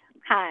Beth.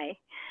 Hi.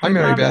 Hi,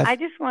 Mary Beth. I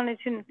just wanted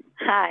to.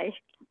 Hi.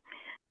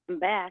 I'm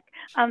back.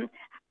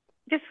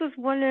 Just was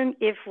wondering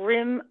if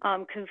RIM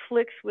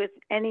conflicts with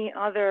any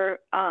other,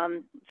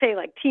 say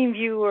like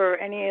TeamViewer or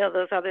any of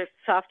those other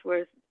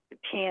softwares,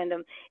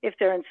 Tandem, if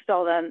they're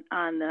installed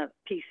on the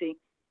PC.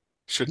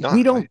 Should not.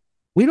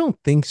 We don't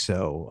think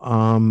so.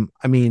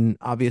 I mean,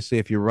 obviously,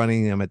 if you're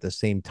running them at the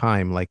same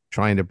time, like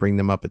trying to bring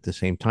them up at the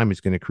same time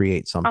is going to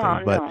create something.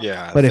 But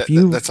yeah, but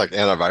that's like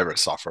antivirus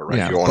software, right?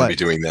 You don't want to be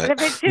doing that. But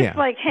if it's just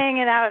like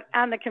hanging out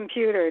on the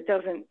computer, it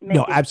doesn't make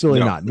no, absolutely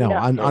not. No,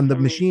 on the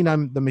machine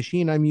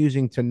I'm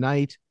using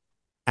tonight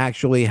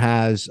actually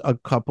has a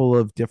couple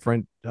of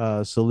different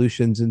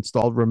solutions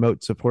installed,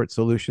 remote support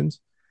solutions,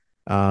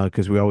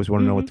 because we always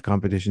want to know what the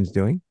competition's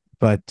doing.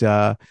 But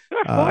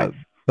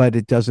but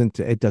it doesn't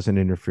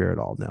interfere at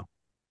all. No.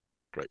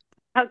 Great.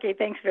 Okay.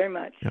 Thanks very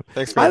much. Yep.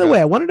 Thanks. By the way,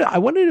 I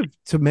wanted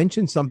to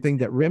mention something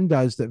that RIM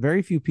does that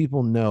very few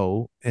people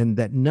know and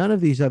that none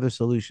of these other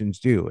solutions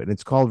do. And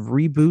it's called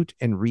reboot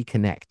and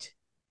reconnect.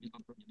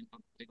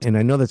 And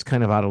I know that's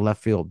kind of out of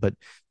left field, but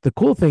the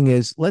cool thing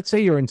is, let's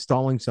say you're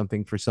installing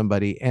something for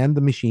somebody and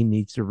the machine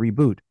needs to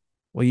reboot.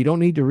 Well, you don't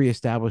need to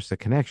reestablish the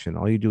connection.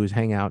 All you do is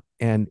hang out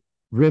and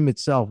RIM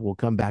itself will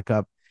come back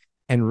up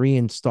and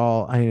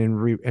reinstall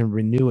and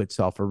renew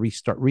itself or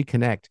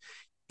reconnect.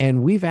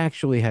 And we've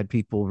actually had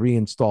people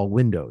reinstall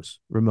Windows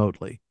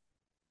remotely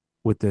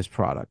with this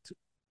product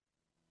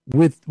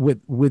with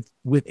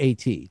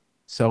AT.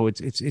 So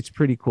it's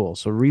pretty cool.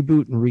 So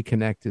reboot and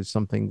reconnect is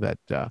something that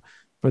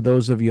for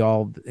those of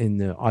y'all in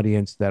the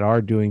audience that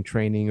are doing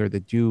training or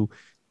that do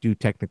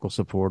technical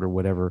support or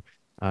whatever,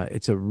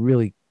 it's a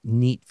really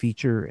neat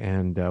feature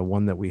and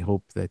one that we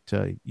hope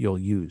that you'll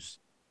use.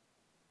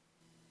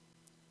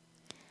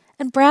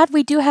 And Brad,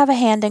 we do have a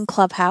hand in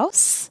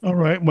Clubhouse. All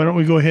right. Why don't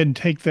we go ahead and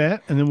take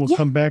that, and then we'll Yeah.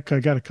 come back. I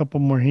got a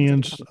couple more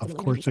hands. Of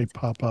course, they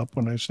pop up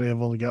when I say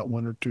I've only got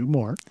one or two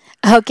more.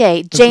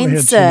 Okay, But go ahead,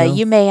 James, Sunil.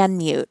 you may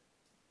unmute.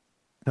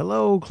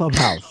 Hello,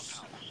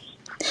 Clubhouse.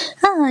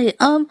 Hi.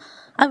 I'm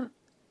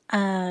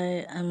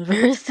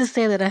embarrassed to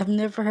say that I've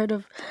never heard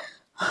of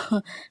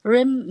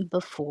RIM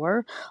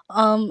before.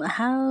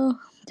 How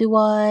do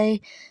I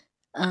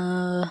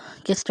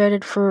get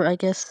started for? I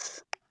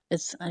guess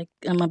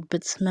I'm a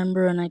BITS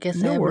member, and I guess I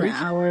No have an worries.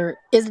 hour.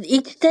 Is it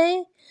each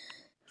day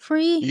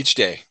free? Each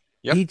day.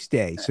 Yep. Each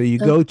day. So you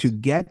go to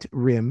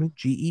GetRim,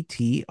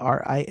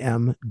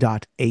 GETRIM.app,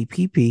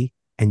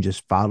 and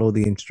just follow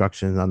the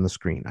instructions on the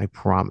screen. I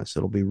promise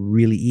it'll be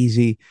really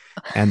easy.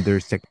 And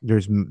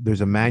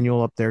there's a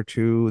manual up there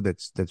too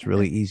that's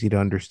really easy to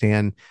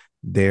understand.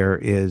 There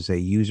is a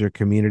user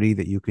community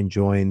that you can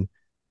join.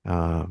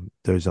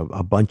 There's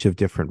a bunch of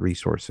different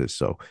resources.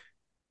 So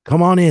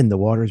come on in. The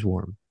water's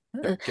warm.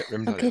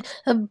 Okay.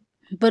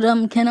 But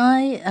can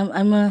I?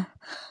 I'm a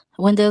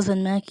Windows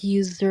and Mac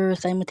user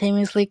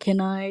simultaneously. Can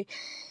I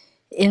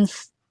you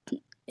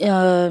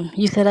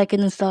said I can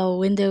install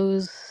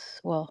Windows.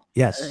 Well,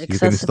 Yes, you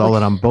can install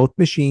it on both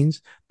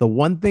machines. The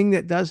one thing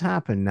that does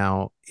happen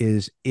now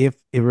is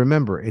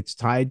remember, it's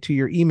tied to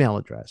your email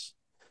address.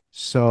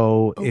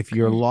 So if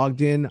you're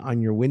logged in on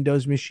your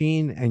Windows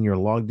machine and you're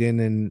logged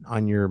in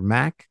on your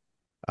Mac,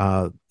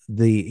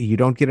 you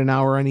don't get an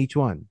hour on each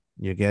one.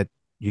 You get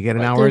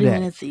an hour a day. 30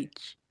 minutes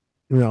each.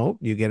 No,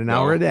 you get an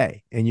hour a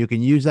day, and you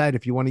can use that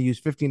if you want to use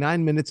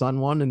 59 minutes on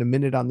one and a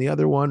minute on the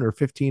other one, or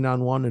 15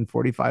 on one and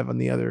 45 on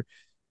the other.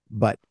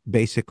 But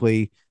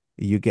basically,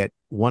 you get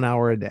 1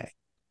 hour a day.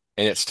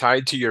 And it's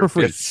tied to your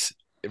BITS,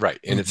 right?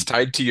 And it's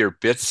tied to your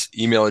BITS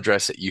email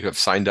address that you have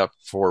signed up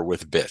for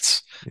with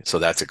BITS. So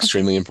that's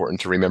extremely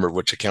important to remember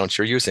which accounts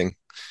you're using.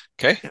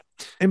 Okay.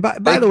 And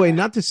by the way,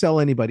 not to sell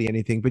anybody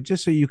anything, but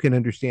just so you can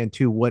understand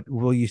too, what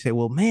will you say?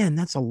 Well, man,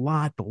 that's a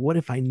lot, but what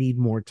if I need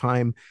more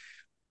time?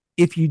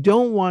 If you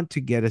don't want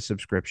to get a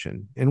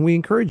subscription, and we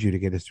encourage you to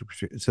get a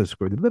subscription,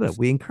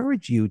 we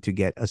encourage you to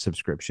get a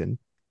subscription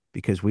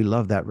because we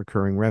love that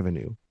recurring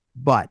revenue.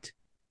 But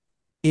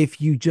if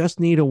you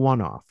just need a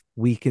one-off,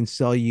 we can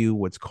sell you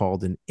what's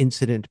called an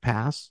incident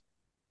pass.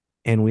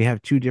 And we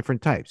have two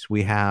different types.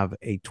 We have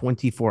a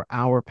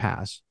 24-hour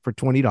pass for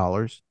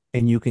 $20,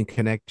 and you can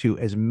connect to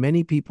as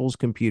many people's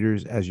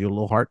computers as your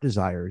little heart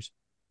desires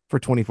for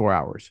 24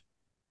 hours,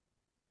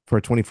 for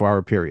a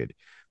 24-hour period.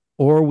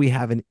 Or we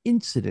have an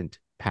incident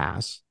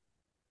pass,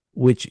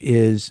 which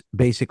is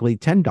basically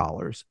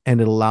 $10,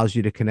 and it allows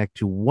you to connect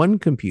to one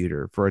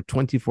computer for a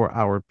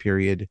 24-hour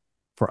period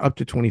for up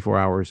to 24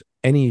 hours,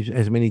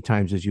 as many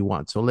times as you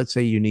want. So let's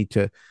say you need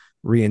to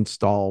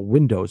reinstall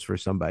Windows for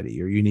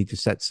somebody, or you need to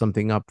set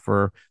something up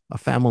for a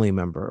family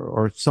member,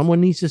 or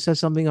someone needs to set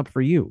something up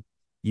for you.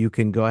 You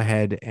can go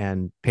ahead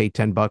and pay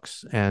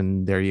 $10,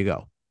 and there you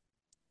go.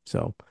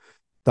 So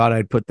thought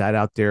I'd put that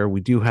out there.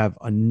 We do have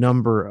a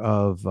number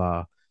of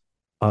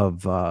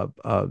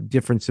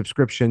different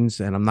subscriptions,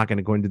 and I'm not going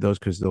to go into those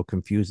because they'll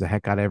confuse the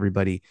heck out of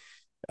everybody.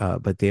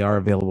 But they are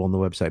available on the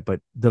website.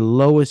 But the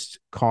lowest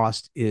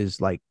cost is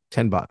like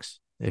 $10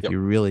 if you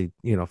really,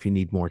 if you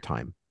need more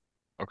time.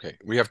 Okay,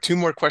 we have two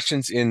more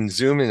questions in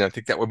Zoom, and I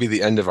think that will be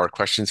the end of our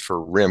questions for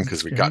RIM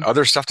because we've got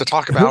other stuff to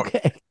talk about.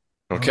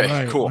 Okay,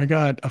 right. cool. I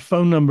got a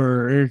phone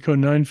number, area code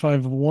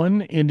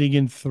 951, ending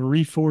in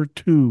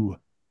 342.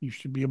 You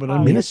should be able to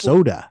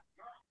Minnesota.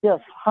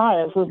 Yes.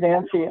 Hi, this is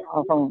Nancy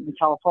from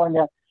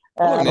California.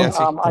 Hello,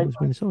 Nancy.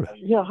 Minnesota.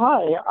 Yeah,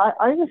 hi.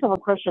 I just have a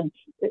question.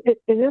 It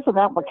is an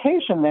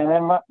application then,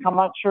 and I'm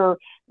not sure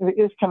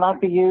it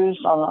cannot be used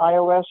on an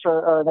iOS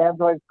or an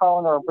Android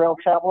phone or a Braille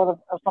tablet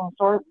of some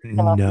sort.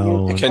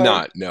 No, it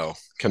cannot. No,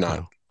 cannot.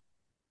 No.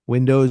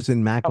 Windows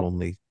and Mac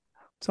only.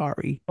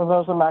 Sorry.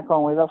 Windows and Mac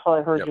only. That's what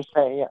I heard you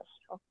say. Yes.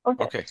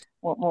 Okay.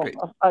 Well,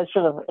 I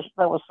should have.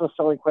 That was a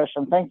silly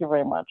question. Thank you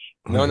very much.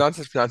 No, not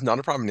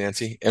a problem,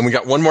 Nancy. And we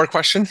got one more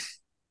question.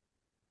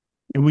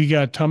 And we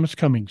got Thomas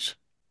Cummings.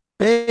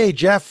 Hey,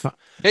 Jeff.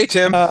 Hey,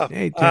 Tim.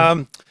 Hey,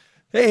 Tim.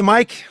 Hey,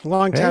 Mike.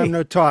 Long time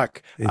no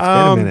talk. It's been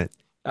a minute.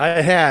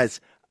 It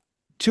has.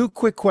 Two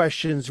quick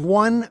questions.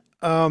 One,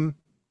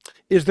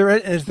 is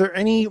there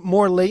any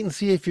more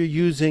latency if you're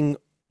using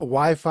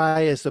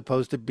Wi-Fi as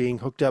opposed to being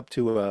hooked up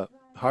to a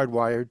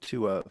hardwired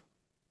to a?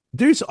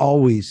 There's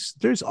always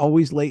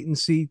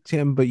latency,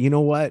 Tim, but you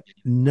know what?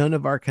 None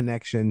of our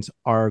connections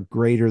are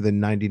greater than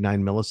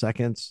 99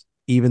 milliseconds,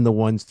 even the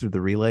ones through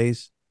the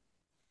relays.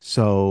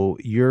 So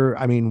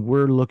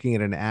we're looking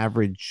at an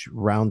average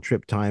round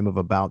trip time of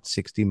about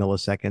 60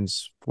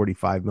 milliseconds,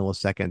 45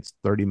 milliseconds,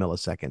 30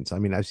 milliseconds. I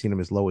mean, I've seen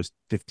them as low as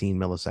 15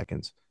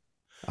 milliseconds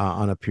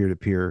on a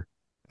peer-to-peer.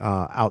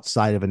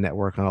 Outside of a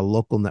network, on a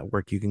local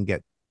network, you can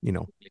get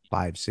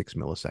 5-6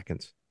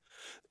 milliseconds.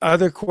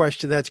 Other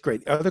question, that's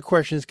great. Other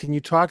questions, can you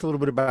talk a little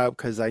bit about,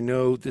 because I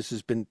know this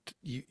has been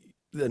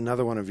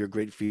another one of your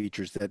great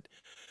features, that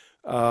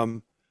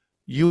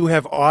you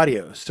have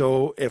audio.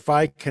 So if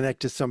I connect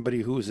to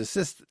somebody who's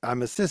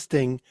I'm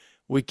assisting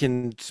we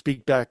can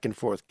speak back and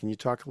forth. Can you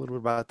talk a little bit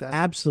about that?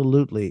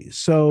 Absolutely.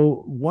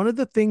 So one of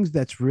the things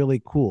that's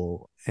really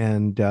cool,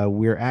 and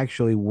we're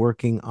actually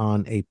working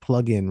on a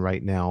plugin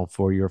right now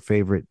for your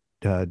favorite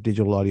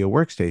digital audio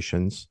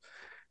workstations,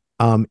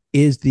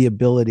 is the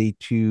ability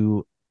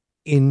to,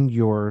 in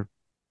your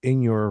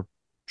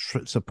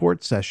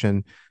support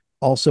session,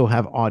 also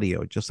have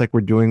audio, just like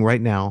we're doing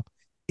right now.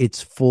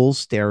 It's full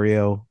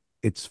stereo.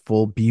 It's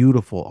full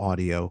beautiful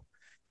audio.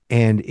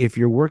 And if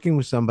you're working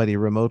with somebody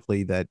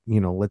remotely that,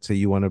 let's say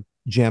you want to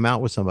jam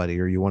out with somebody,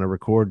 or you want to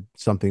record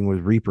something with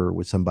Reaper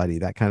with somebody,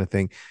 that kind of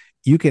thing,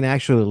 you can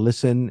actually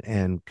listen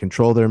and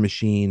control their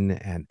machine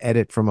and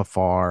edit from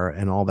afar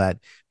and all that.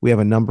 We have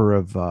a number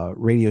of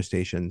radio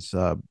stations,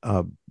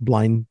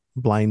 blind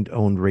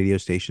owned radio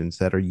stations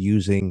that are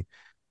using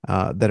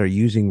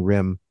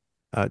RIM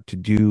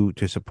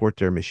to support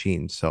their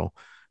machines. So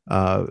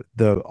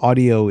the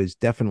audio is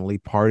definitely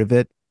part of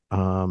it.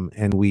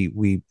 And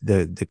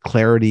the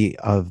clarity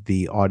of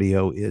the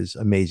audio is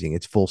amazing.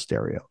 It's full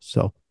stereo.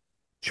 So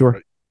sure.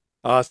 Right.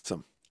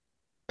 Awesome.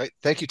 Right.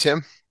 Thank you,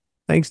 Tim.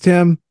 Thanks,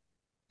 Tim.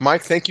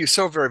 Mike, thank you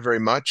so very, very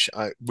much.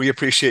 We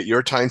appreciate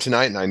your time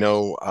tonight. And I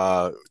know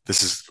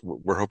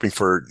we're hoping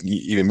for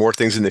even more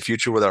things in the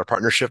future with our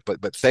partnership,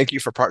 but thank you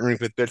for partnering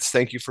with BITS.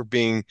 Thank you for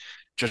being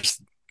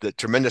just the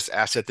tremendous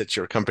asset that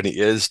your company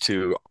is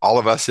to all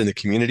of us in the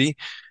community.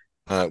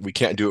 We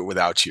can't do it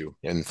without you.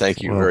 And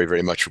thank you very,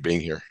 very much for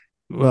being here.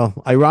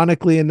 Well,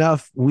 ironically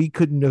enough, we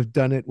couldn't have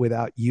done it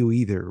without you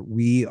either.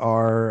 We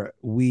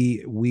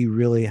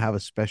really have a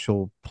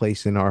special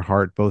place in our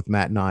heart, both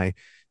Matt and I,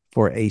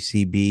 for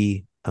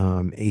ACB.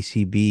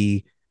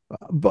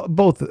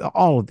 Both,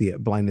 all of the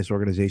blindness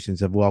organizations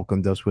have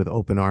welcomed us with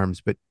open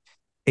arms, but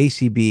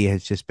ACB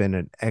has just been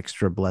an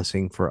extra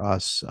blessing for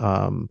us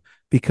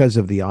because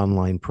of the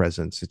online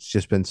presence. It's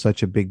just been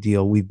such a big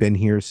deal. We've been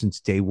here since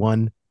day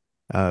one,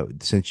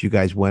 since you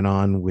guys went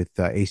on with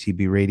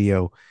ACB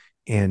Radio.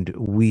 And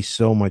we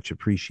so much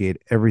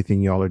appreciate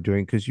everything y'all are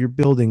doing, because you're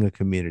building a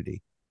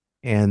community.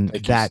 And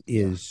that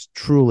is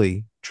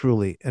truly,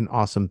 truly an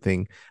awesome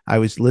thing. I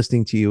was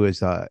listening to you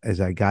as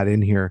I got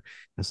in here. I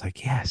was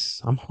like, yes,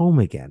 I'm home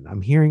again.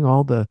 I'm hearing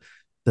all the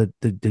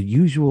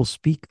usual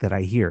speak that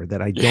I hear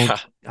that I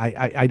don't,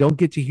 I don't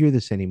get to hear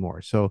this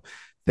anymore. So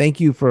thank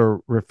you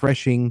for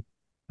refreshing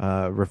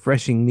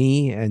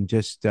me and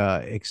just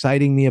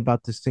exciting me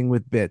about this thing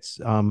with BITS.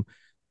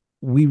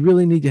 We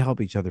really need to help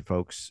each other,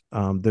 folks.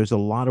 There's a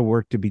lot of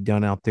work to be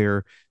done out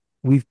there.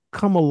 We've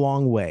come a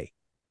long way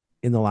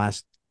in the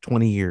last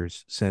 20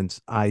 years since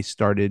I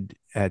started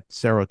at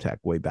Serotech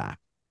way back.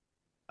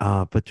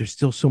 But there's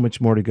still so much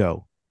more to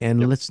go.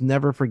 And let's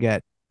never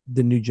forget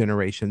the new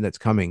generation that's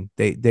coming.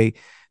 They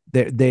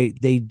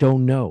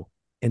don't know.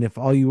 And if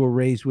all you were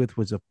raised with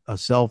was a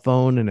cell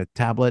phone and a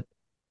tablet,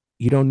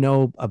 you don't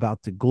know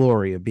about the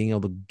glory of being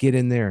able to get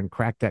in there and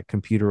crack that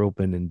computer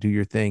open and do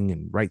your thing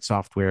and write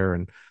software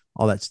and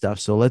all that stuff.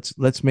 So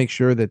let's make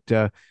sure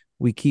that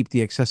we keep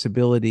the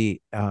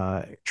accessibility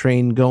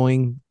train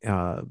going.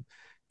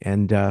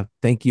 And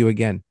thank you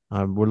again.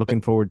 We're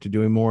looking forward to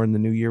doing more in the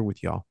new year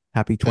with y'all.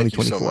 Happy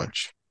 2024. Thank you so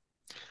much.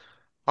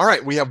 All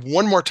right, we have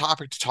one more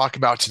topic to talk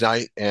about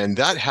tonight, and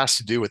that has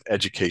to do with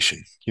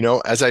education.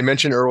 As I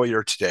mentioned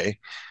earlier today,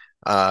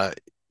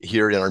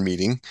 here in our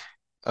meeting,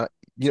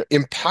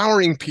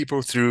 empowering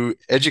people through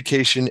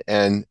education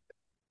and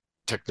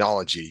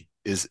technology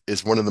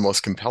is one of the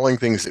most compelling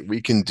things that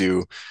we can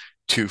do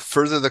to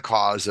further the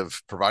cause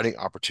of providing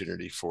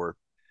opportunity for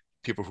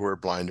people who are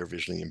blind or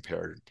visually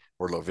impaired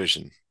or low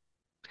vision.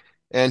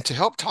 And to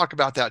help talk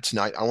about that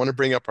tonight, I want to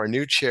bring up our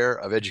new chair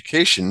of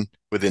education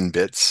within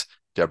BITS,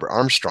 Deborah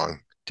Armstrong.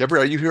 Deborah,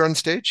 are you here on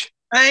stage?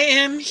 I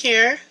am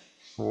here.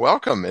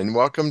 Welcome, and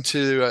welcome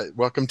to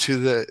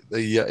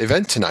the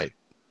event tonight.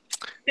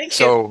 Thank you.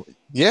 So,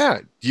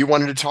 you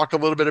wanted to talk a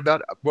little bit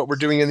about what we're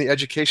doing in the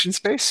education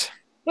space?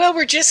 Well,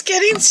 we're just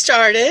getting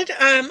started.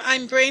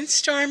 I'm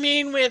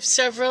brainstorming with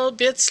several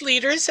BITS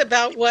leaders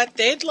about what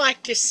they'd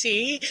like to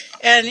see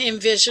and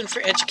envision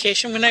for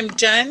education. When I'm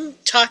done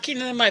talking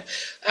to them, I've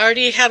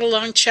already had a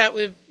long chat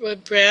with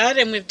Brad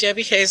and with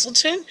Debbie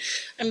Hazelton.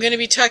 I'm going to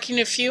be talking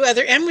to a few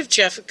other, and with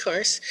Jeff, of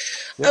course.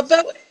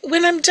 But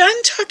when I'm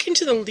done talking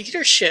to the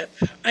leadership,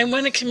 I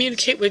want to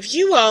communicate with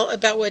you all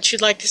about what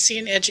you'd like to see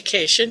in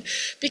education,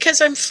 because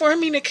I'm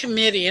forming a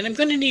committee, and I'm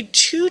going to need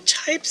two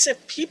types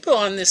of people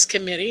on this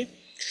committee.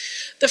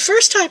 The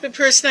first type of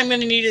person I'm going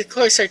to need, of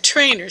course, are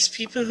trainers,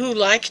 people who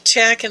like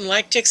tech and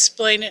like to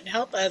explain it and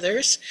help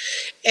others.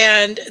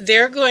 And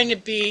they're going to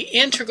be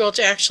integral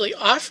to actually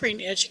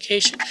offering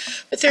education.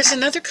 But there's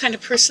another kind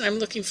of person I'm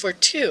looking for,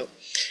 too.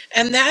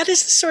 And that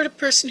is the sort of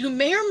person who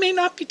may or may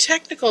not be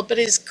technical, but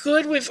is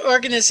good with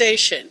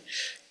organization,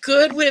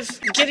 good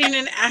with getting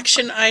an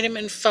action item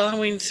and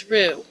following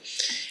through.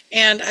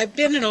 And I've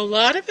been in a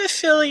lot of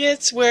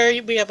affiliates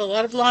where we have a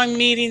lot of long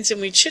meetings and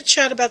we chit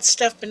chat about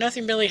stuff, but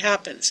nothing really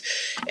happens.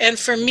 And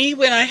for me,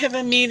 when I have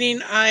a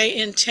meeting, I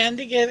intend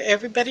to give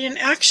everybody an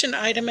action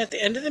item at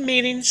the end of the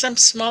meeting, some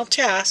small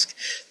task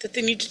that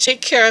they need to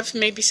take care of,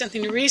 maybe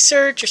something to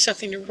research or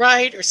something to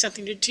write or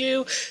something to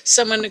do,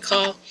 someone to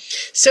call.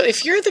 So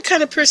if you're the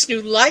kind of person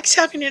who likes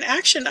having an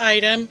action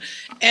item,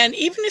 and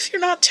even if you're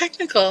not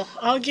technical,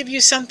 I'll give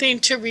you something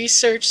to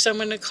research,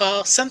 someone to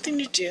call, something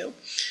to do.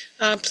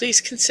 Please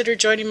consider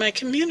joining my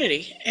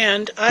community.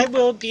 And I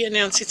will be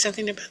announcing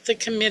something about the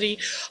committee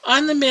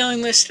on the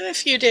mailing list in a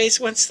few days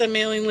once the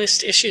mailing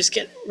list issues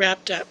get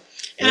wrapped up.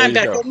 And I'm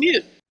back on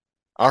mute.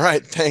 All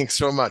right. Thanks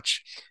so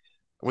much.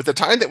 With the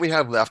time that we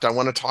have left, I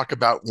want to talk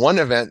about one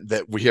event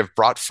that we have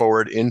brought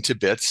forward into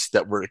BITS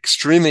that we're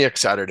extremely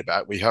excited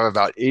about. We have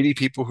about 80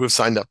 people who have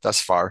signed up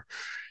thus far.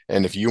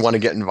 And if you want to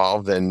get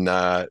involved, then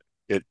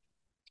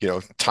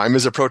time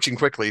is approaching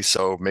quickly.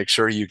 So make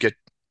sure you get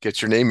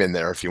your name in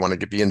there if you want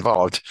to be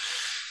involved.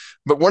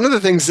 But one of the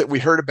things that we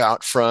heard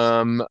about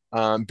from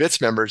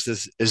BITS members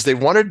is they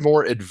wanted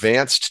more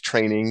advanced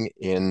training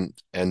in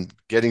and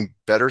getting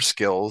better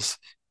skills,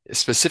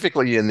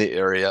 specifically in the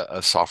area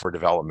of software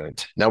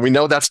development. Now, we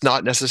know that's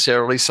not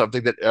necessarily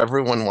something that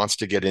everyone wants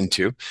to get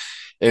into,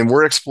 and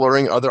we're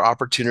exploring other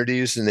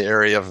opportunities in the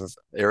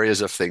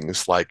areas of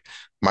things like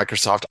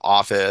Microsoft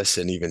Office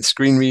and even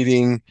screen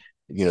reading,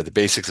 the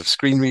basics of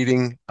screen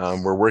reading.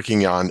 We're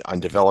working on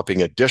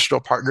developing additional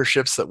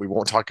partnerships that we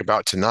won't talk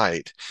about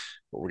tonight,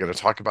 but we're going to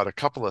talk about a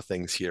couple of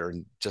things here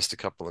in just a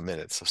couple of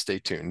minutes, so stay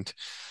tuned.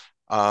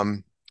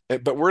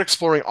 But we're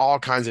exploring all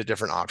kinds of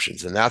different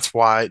options, and that's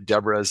why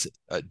Deborah's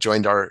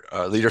joined our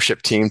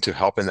leadership team to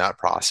help in that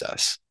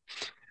process.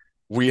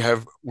 We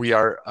are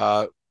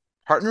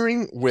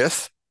partnering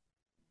with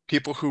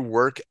people who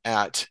work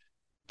at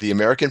the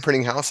American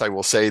Printing House. I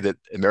will say that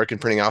American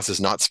Printing House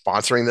is not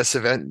sponsoring this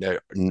event,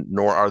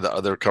 nor are the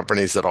other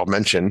companies that I'll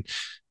mention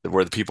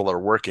where the people are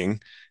working.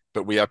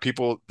 But we have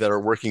people that are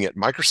working at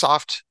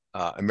Microsoft,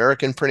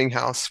 American Printing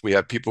House. We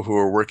have people who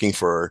are working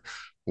for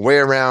Way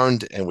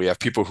Around, and we have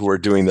people who are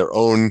doing their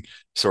own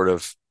sort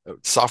of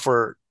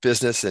software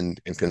business and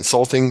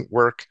consulting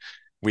work.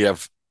 We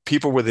have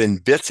people within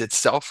BITS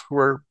itself who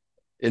are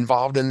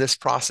involved in this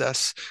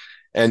process,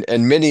 and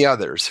many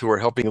others who are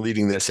helping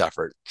leading this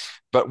effort.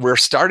 But we're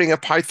starting a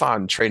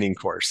Python training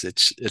course.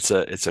 It's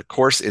a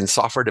course in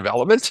software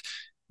development,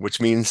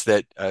 which means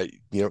that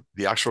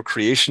the actual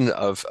creation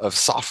of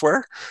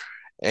software,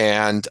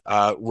 and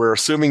we're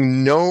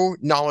assuming no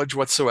knowledge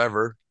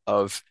whatsoever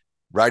of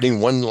writing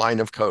one line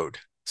of code.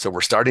 So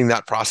we're starting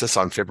that process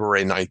on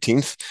February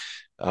 19th.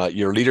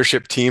 Your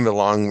leadership team,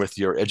 along with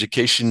your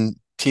education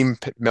team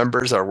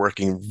members, are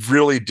working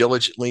really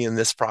diligently in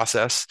this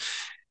process.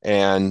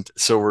 And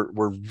so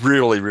we're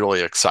really,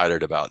 really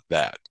excited about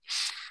that.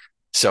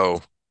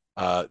 So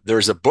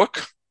there's a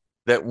book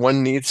that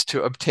one needs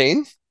to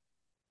obtain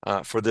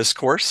for this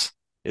course.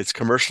 It's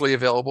commercially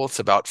available. It's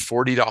about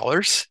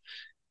 $40.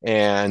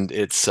 And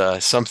it's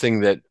something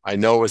that I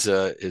know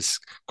is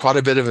quite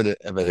a bit of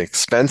an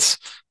expense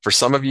for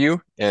some of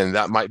you, and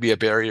that might be a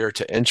barrier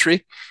to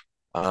entry.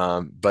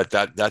 But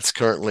that's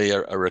currently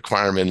a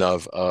requirement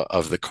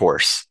of the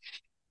course.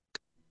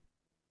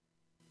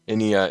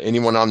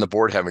 Anyone on the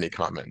board have any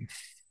comment?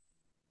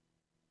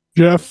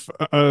 Jeff,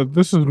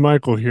 this is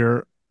Michael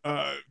here.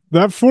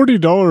 That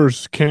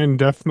 $40 can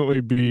definitely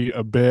be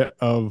a bit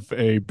of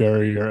a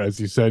barrier, as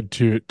you said,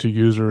 to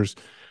users.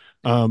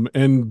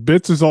 And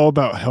BITS is all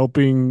about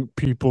helping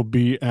people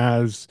be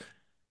as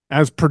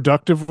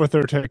productive with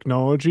their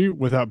technology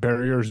without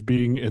barriers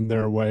being in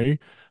their way.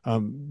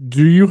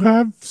 Do you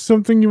have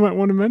something you might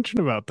want to mention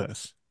about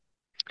this?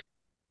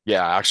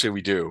 Yeah, actually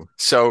we do.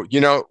 So,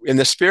 in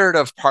the spirit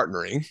of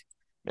partnering,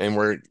 and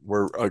we're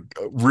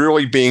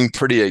really being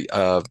pretty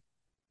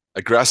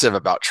aggressive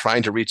about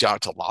trying to reach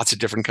out to lots of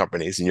different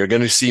companies, and you're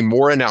going to see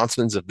more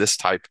announcements of this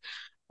type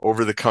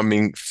over the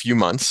coming few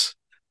months.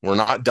 We're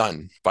not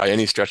done by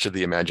any stretch of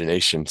the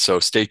imagination, so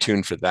stay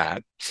tuned for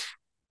that.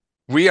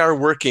 We are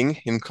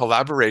working in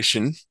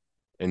collaboration,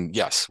 and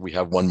yes, we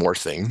have one more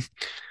thing.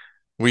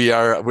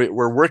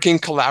 We're working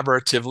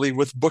collaboratively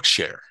with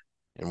Bookshare,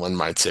 and one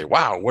might say,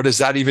 "Wow, what does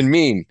that even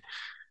mean?"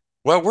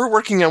 Well, we're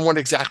working on what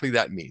exactly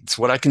that means.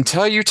 What I can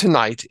tell you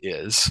tonight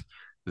is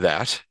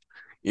that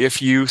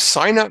if you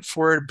sign up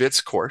for a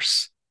BITS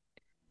course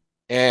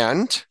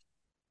and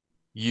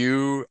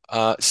you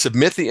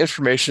submit the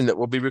information that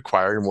will be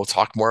required, and we'll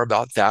talk more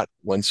about that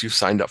once you've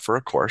signed up for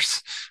a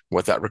course,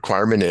 what that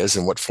requirement is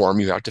and what form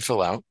you have to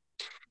fill out.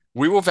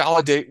 We will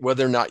validate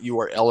whether or not you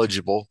are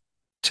eligible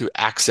to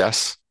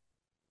access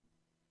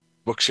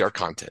Bookshare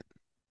content.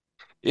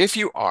 If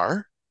you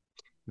are,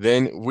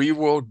 then we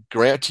will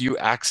grant you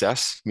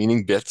access,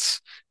 meaning BITS,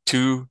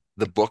 to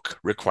the book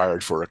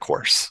required for a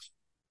course.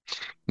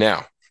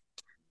 Now,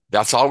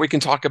 that's all we can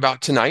talk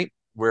about tonight.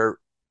 We're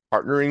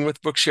partnering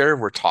with Bookshare.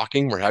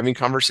 We're having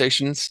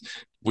conversations.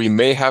 We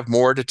may have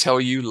more to tell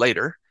you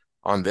later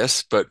on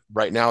this, but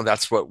right now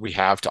that's what we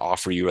have to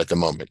offer you at the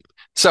moment.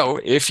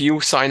 So if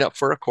you sign up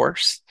for a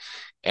course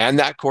and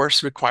that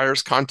course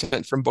requires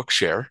content from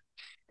Bookshare,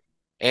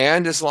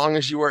 and as long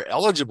as you are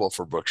eligible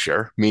for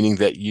Bookshare, meaning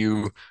that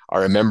you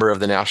are a member of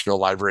the National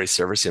Library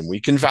Service and we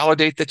can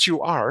validate that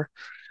you are,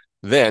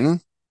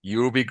 then you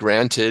will be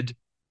granted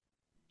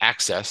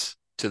access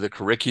to the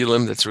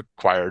curriculum that's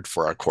required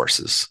for our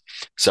courses.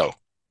 So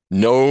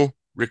no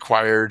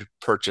required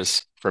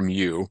purchase from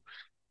you,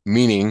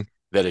 meaning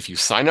that if you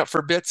sign up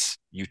for BITS,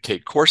 you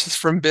take courses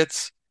from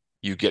BITS,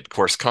 you get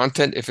course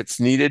content if it's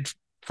needed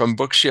from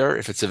Bookshare,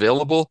 if it's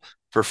available,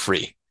 for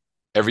free.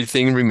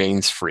 Everything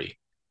remains free.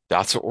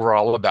 That's what we're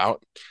all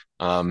about.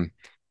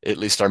 At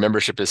least our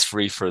membership is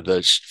free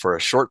for a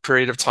short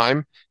period of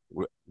time.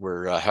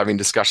 We're having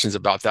discussions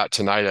about that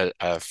tonight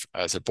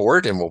as a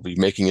board, and we'll be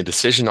making a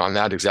decision on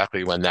that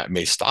exactly when that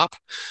may stop.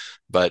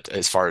 But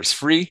as far as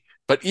free,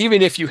 but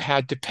even if you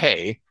had to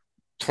pay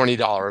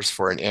 $20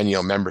 for an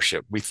annual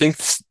membership, we think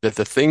that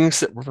the things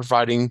that we're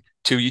providing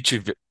to each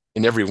of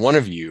and every one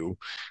of you,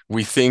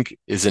 we think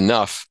is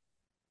enough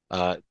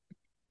to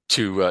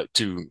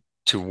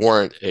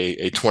warrant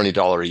a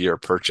 $20 a year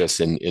purchase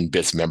in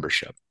BITS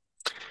membership.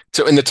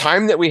 So in the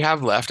time that we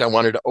have left, I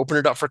wanted to open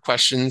it up for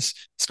questions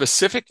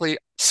specifically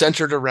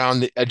centered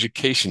around the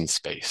education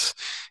space.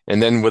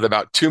 And then with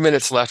about 2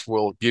 minutes left,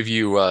 we'll give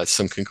you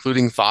some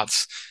concluding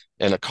thoughts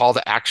and a call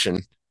to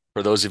action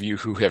for those of you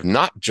who have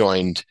not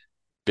joined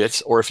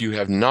BITS, or if you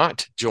have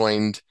not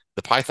joined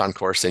the Python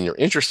course and you're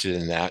interested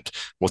in that,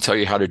 we'll tell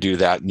you how to do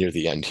that near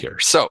the end here.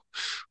 So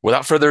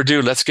without further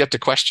ado, let's get to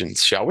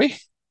questions, shall we?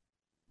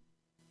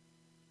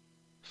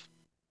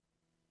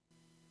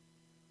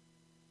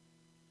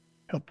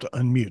 Help to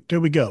unmute. There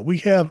we go. We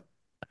have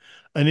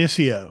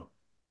Anicio.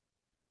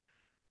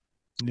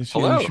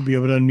 Anicio, you should be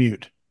able to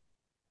unmute.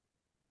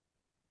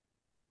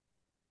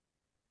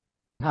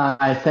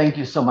 Hi, thank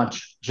you so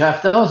much,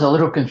 Jeff. That was a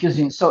little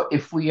confusing. So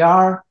if we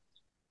already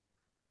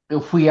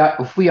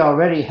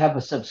have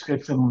a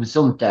subscription with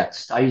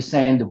ZoomText, are you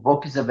saying the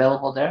book is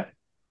available there?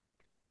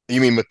 You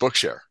mean with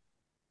Bookshare?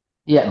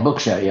 Yeah,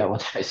 Bookshare. Yeah,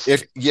 what I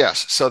said.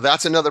 Yes. So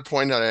that's another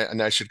point,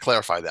 and I should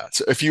clarify that.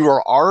 So if you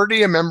are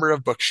already a member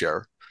of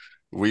Bookshare,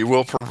 we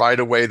will provide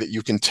a way that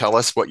you can tell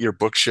us what your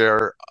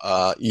Bookshare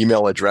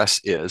email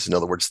address is. In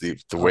other words, the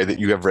way that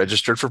you have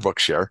registered for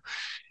Bookshare.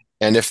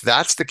 And if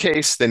that's the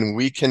case, then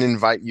we can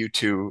invite you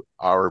to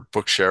our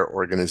Bookshare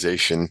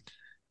organization,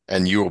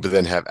 and you will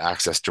then have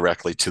access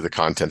directly to the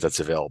content that's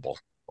available.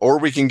 Or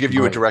we can give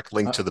you a direct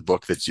link to the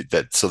book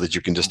so that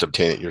you can just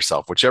obtain it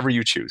yourself, whichever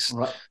you choose.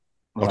 Right.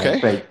 Okay.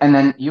 Great. And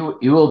then you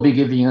will be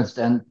giving us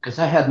then, because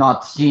I had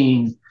not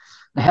seen.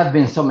 There have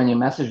been so many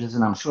messages,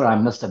 and I'm sure I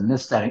must have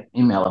missed that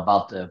email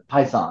about the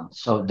Python.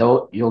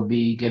 So you'll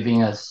be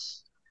giving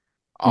us.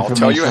 I'll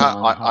tell you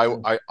how.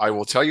 I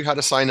will tell you how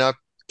to sign up.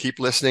 Keep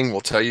listening.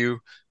 We'll tell you.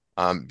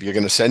 You're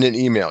going to send an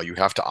email. You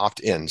have to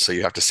opt in, so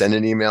you have to send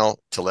an email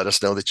to let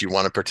us know that you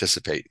want to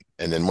participate.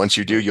 And then once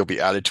you do, you'll be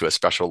added to a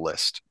special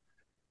list.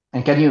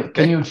 And can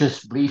you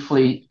just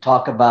briefly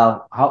talk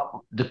about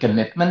how the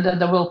commitment that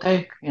will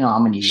take? You know, how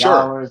many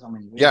hours, how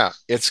many weeks? Yeah,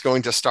 it's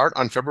going to start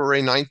on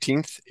February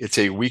 19th. It's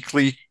a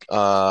weekly.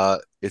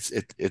 Class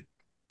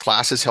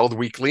is held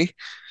weekly.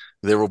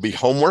 There will be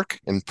homework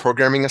and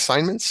programming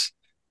assignments.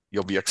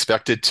 You'll be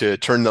expected to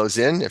turn those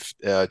in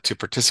to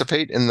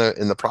participate in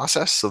the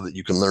process so that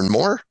you can learn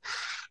more.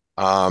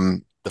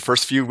 The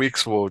first few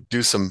weeks we'll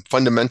do some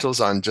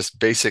fundamentals on just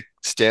basic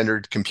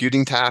standard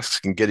computing tasks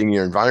and getting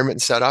your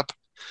environment set up.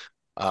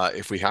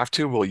 If we have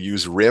to, we'll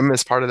use RIM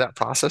as part of that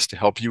process to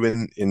help you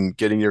in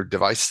getting your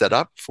device set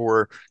up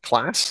for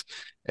class.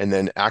 And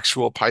then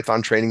actual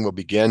Python training will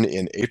begin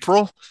in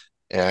April,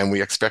 and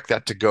we expect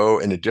that to go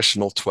an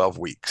additional 12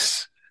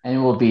 weeks. And it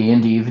will be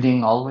in the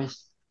evening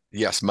always?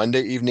 Yes,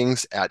 Monday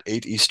evenings at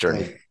 8 Eastern.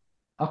 Great.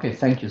 Okay,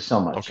 thank you so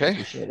much. Okay. I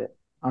appreciate it.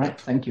 All right,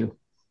 thank you.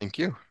 Thank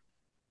you.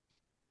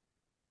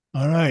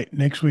 All right,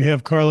 next we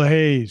have Carla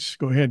Hayes.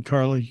 Go ahead,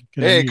 Carla.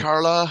 Hey,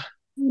 Carla.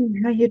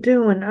 How you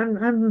doing?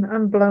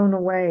 I'm blown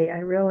away. I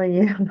really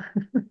am.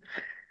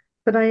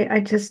 But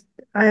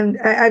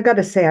I've got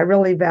to say,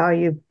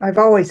 I've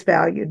always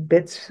valued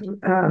BITS,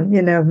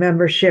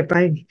 membership.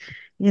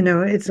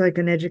 It's like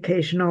an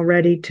education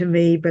already to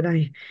me, but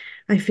I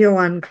feel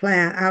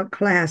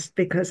outclassed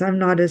because I'm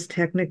not as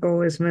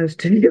technical as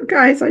most of you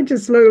guys. I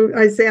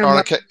say I'm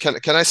Carla,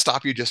 not. Can I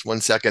stop you just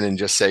 1 second and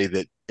just say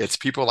that it's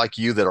people like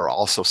you that are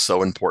also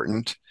so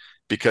important,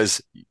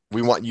 because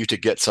we want you to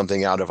get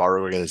something out of our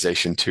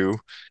organization too.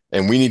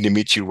 And we need to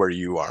meet you where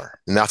you are.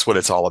 And that's what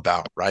it's all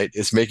about, right?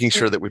 It's making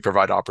sure that we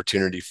provide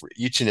opportunity for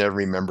each and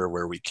every member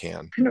where we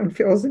can. I don't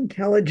feel as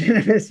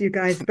intelligent as you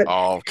guys, but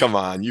oh, come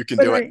on, you can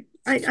do it.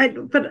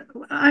 But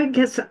I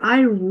guess I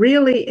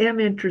really am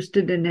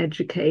interested in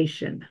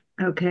education.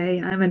 Okay.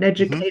 I'm an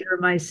educator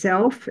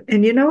myself.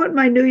 And you know what?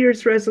 My New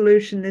Year's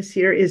resolution this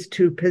year is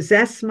to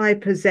possess my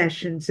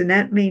possessions. And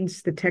that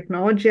means the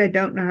technology I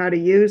don't know how to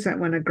use, I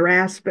want to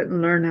grasp it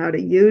and learn how to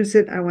use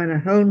it. I want to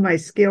hone my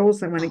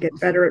skills. I want to get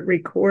better at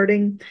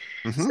recording.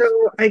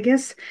 So I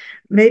guess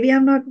maybe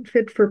I'm not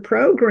fit for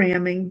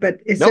programming,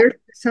 but is there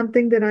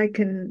something that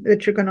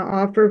you're going to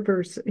offer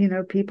for,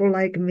 people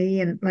like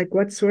me, and like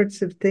what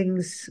sorts of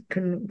things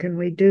can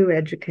we do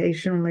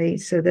educationally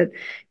so that,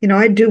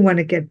 I do want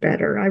to get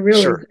better. I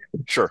really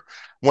Sure.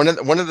 One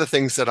of the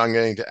things that I'm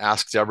going to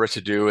ask Deborah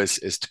to do is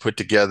to put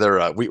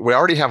together. We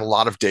already have a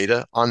lot of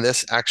data on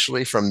this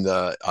actually from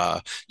the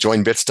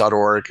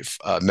joinbits.org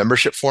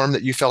membership form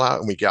that you fill out,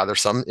 and we gather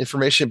some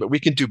information, but we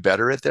can do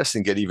better at this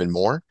and get even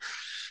more.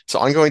 So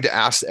I'm going to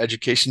ask the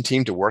education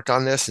team to work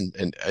on this and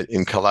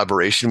in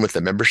collaboration with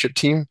the membership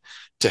team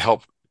to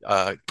help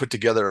put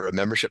together a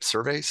membership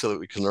survey so that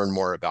we can learn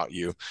more about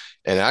you.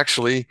 And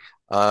actually,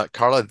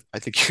 Carla, I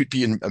think you'd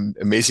be an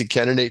amazing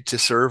candidate to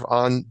serve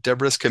on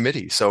Deborah's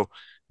committee. So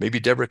maybe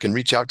Deborah can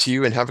reach out to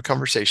you and have a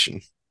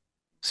conversation.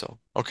 So,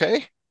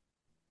 okay.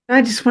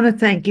 I just want to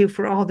thank you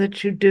for all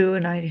that you do.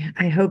 And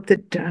I hope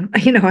that,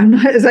 I'm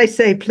not, as I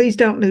say, please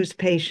don't lose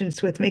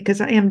patience with me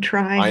because I am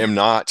trying. I am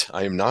not.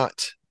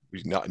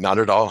 Not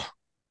at all.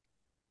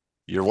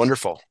 You're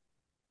wonderful.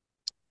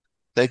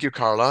 Thank you,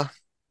 Carla.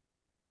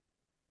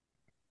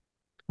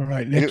 All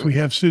right. Next, we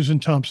have Susan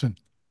Thompson.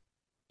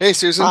 Hey,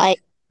 Susan. Hi.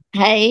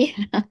 Hey,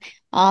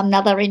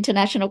 another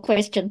international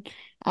question.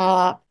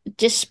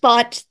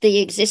 Despite the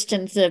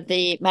existence of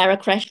the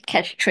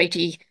Marrakesh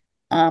Treaty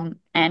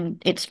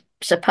and its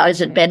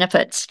supposed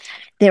benefits,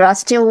 there are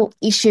still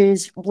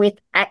issues with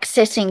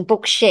accessing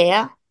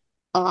Bookshare.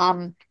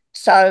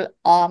 So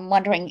I'm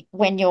wondering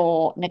when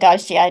you're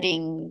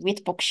negotiating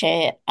with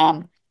Bookshare,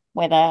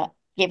 whether,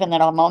 given that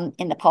I'm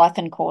in the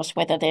Python course,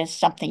 whether there's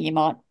something you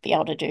might be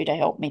able to do to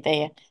help me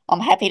there. I'm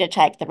happy to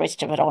take the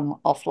rest of it on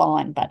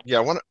offline, but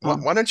yeah,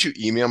 why don't you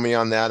email me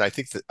on that? I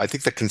think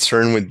the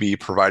concern would be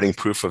providing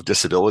proof of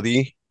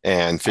disability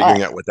and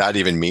figuring out what that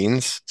even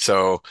means.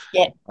 So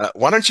yeah.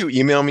 Why don't you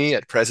email me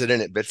at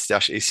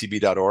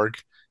president@bits-acb.org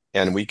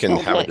and we can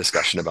have a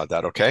discussion about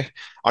that, okay?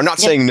 I'm not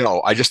saying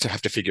no, I just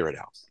have to figure it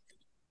out.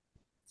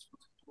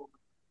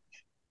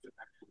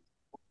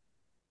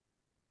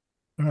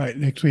 All right,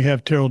 next we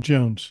have Terrell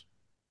Jones.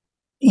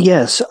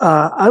 Yes,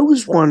 I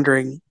was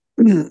wondering,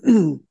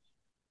 and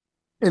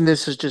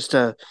this is just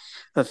a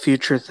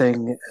future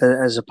thing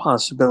as a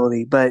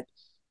possibility, but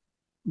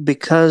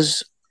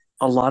because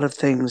a lot of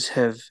things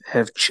have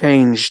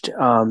changed,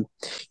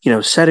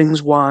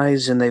 settings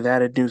wise, and they've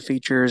added new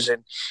features,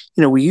 and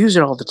we use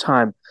it all the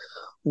time.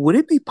 Would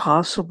it be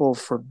possible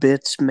for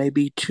Bits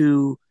maybe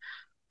to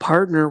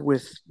partner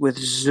with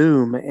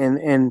Zoom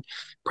and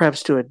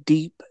perhaps do a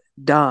deep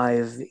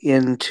dive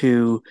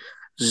into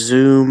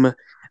Zoom,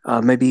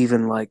 maybe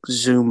even like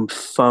Zoom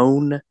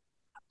Phone,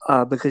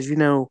 because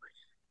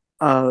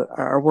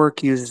our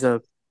work uses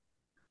a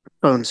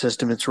phone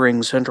system. It's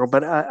Ring Central,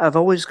 but I've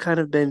always kind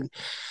of been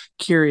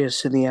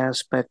curious in the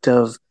aspect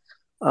of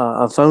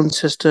a phone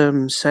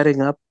system,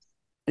 setting up,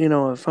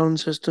 a phone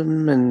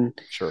system, and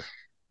sure,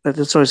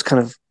 that's always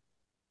kind of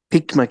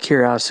piqued my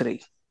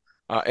curiosity.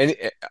 And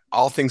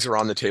all things are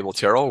on the table,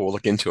 Terrell. We'll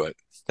look into it.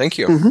 Thank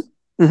you. Mm-hmm.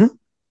 Mm-hmm.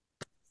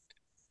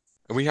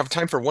 We have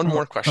time for one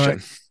more question.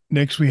 Right.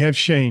 Next, we have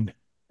Shane.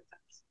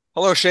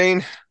 Hello,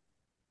 Shane.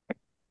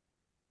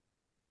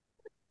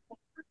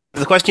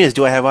 The question is,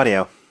 do I have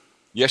audio?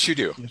 Yes, you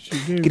do. Yes,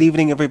 you do. Good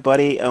evening,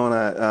 everybody. I want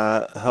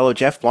to, hello,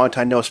 Jeff. Long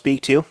time no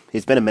speak to.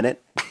 It's been a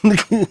minute.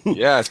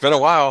 Yeah, it's been a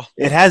while.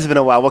 It has been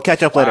a while. We'll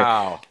catch up later.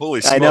 Wow. Holy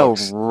smokes. I know,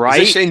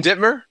 right? Is this Shane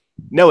Dittmer?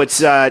 No, it's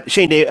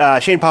Shane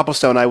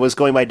Popplestone. I was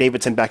going by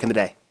Davidson back in the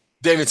day.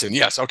 Davidson,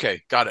 yes.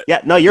 Okay, got it.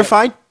 Yeah, no, you're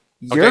fine.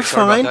 You're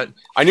fine.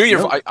 I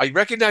knew I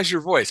recognized your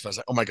voice, but I was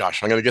like, oh my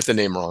gosh, I'm going to get the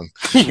name wrong.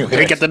 You're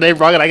going to get the name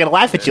wrong, and I'm going to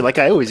laugh at you like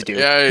I always do.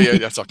 Yeah,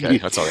 that's okay.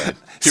 That's all right.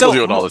 People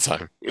do it all the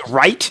time.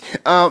 Right?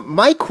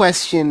 My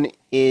question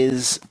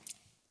is,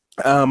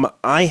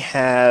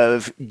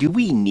 do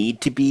we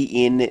need to be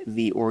in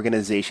the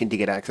organization to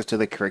get access to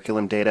the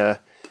curriculum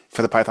data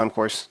for the Python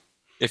course?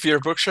 If you're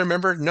a Bookshare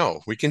member,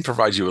 no. We can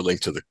provide you a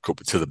link to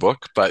the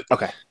book, but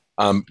okay.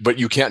 But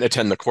you can't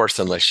attend the course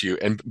unless you.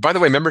 And by the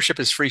way, membership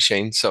is free,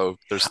 Shane. So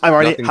there's. I'm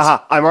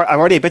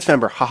already a Bits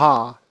member.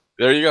 Haha.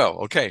 There you go.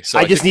 Okay. So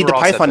I just need the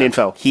Python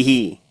info. Hee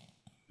hee.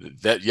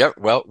 Yep.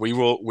 Well,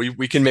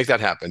 we can make that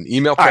happen.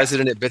 Email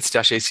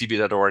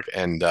president@bits-acb.org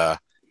and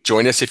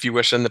join us if you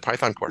wish in the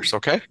Python course.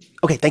 Okay.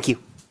 Okay. Thank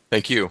you.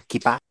 Thank you.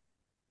 Keep bye.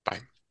 Bye.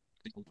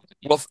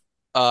 Well,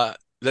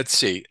 let's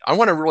see. I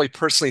want to really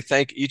personally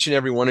thank each and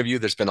every one of you.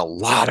 There's been a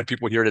lot of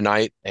people here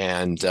tonight,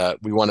 and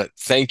we want to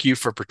thank you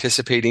for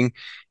participating.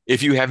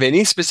 If you have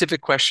any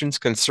specific questions,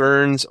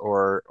 concerns,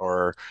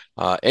 or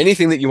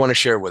anything that you want to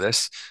share with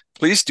us,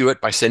 please do it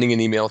by sending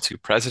an email to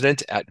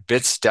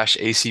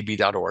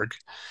president@bits-acb.org.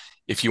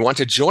 If you want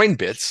to join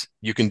Bits,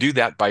 you can do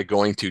that by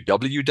going to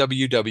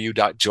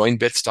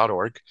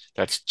www.joinbits.org.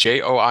 That's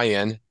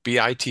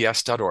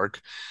joinbits.org.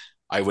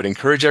 I would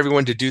encourage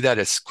everyone to do that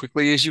as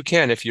quickly as you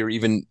can if you're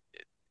even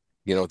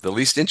the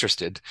least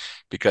interested,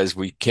 because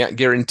we can't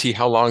guarantee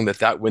how long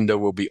that window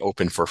will be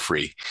open for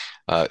free.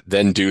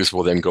 Then dues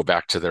will then go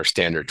back to their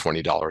standard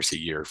 $20 a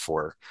year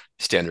for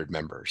standard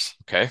members.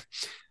 Okay.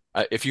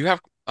 If you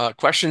have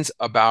questions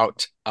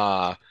about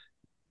the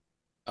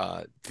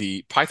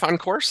Python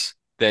course,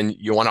 then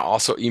you want to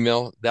also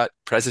email that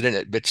president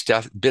at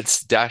bits-acb.org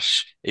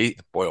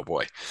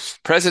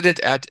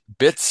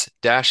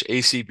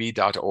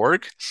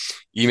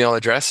email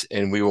address,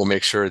 and we will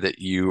make sure that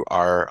you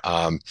are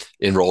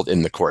enrolled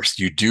in the course.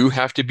 You do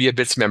have to be a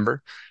BITS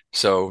member.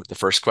 So the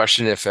first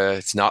question, if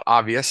it's not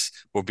obvious,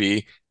 will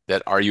be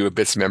that, are you a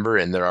BITS member?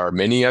 And there are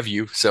many of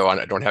you. So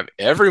I don't have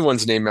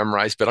everyone's name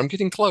memorized, but I'm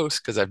getting close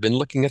because I've been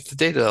looking at the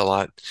data a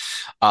lot.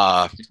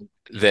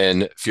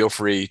 Then feel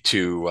free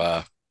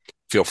to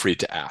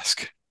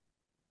ask.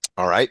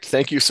 All right.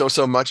 Thank you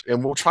so much.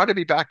 And we'll try to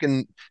be back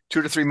in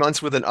 2 to 3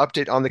 months with an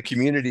update on the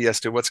community as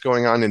to what's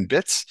going on in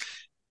BITS.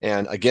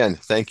 And again,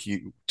 thank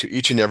you to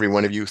each and every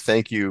one of you.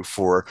 Thank you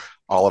for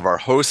all of our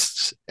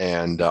hosts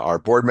and our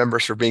board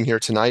members for being here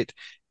tonight.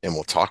 And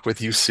we'll talk with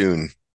you soon.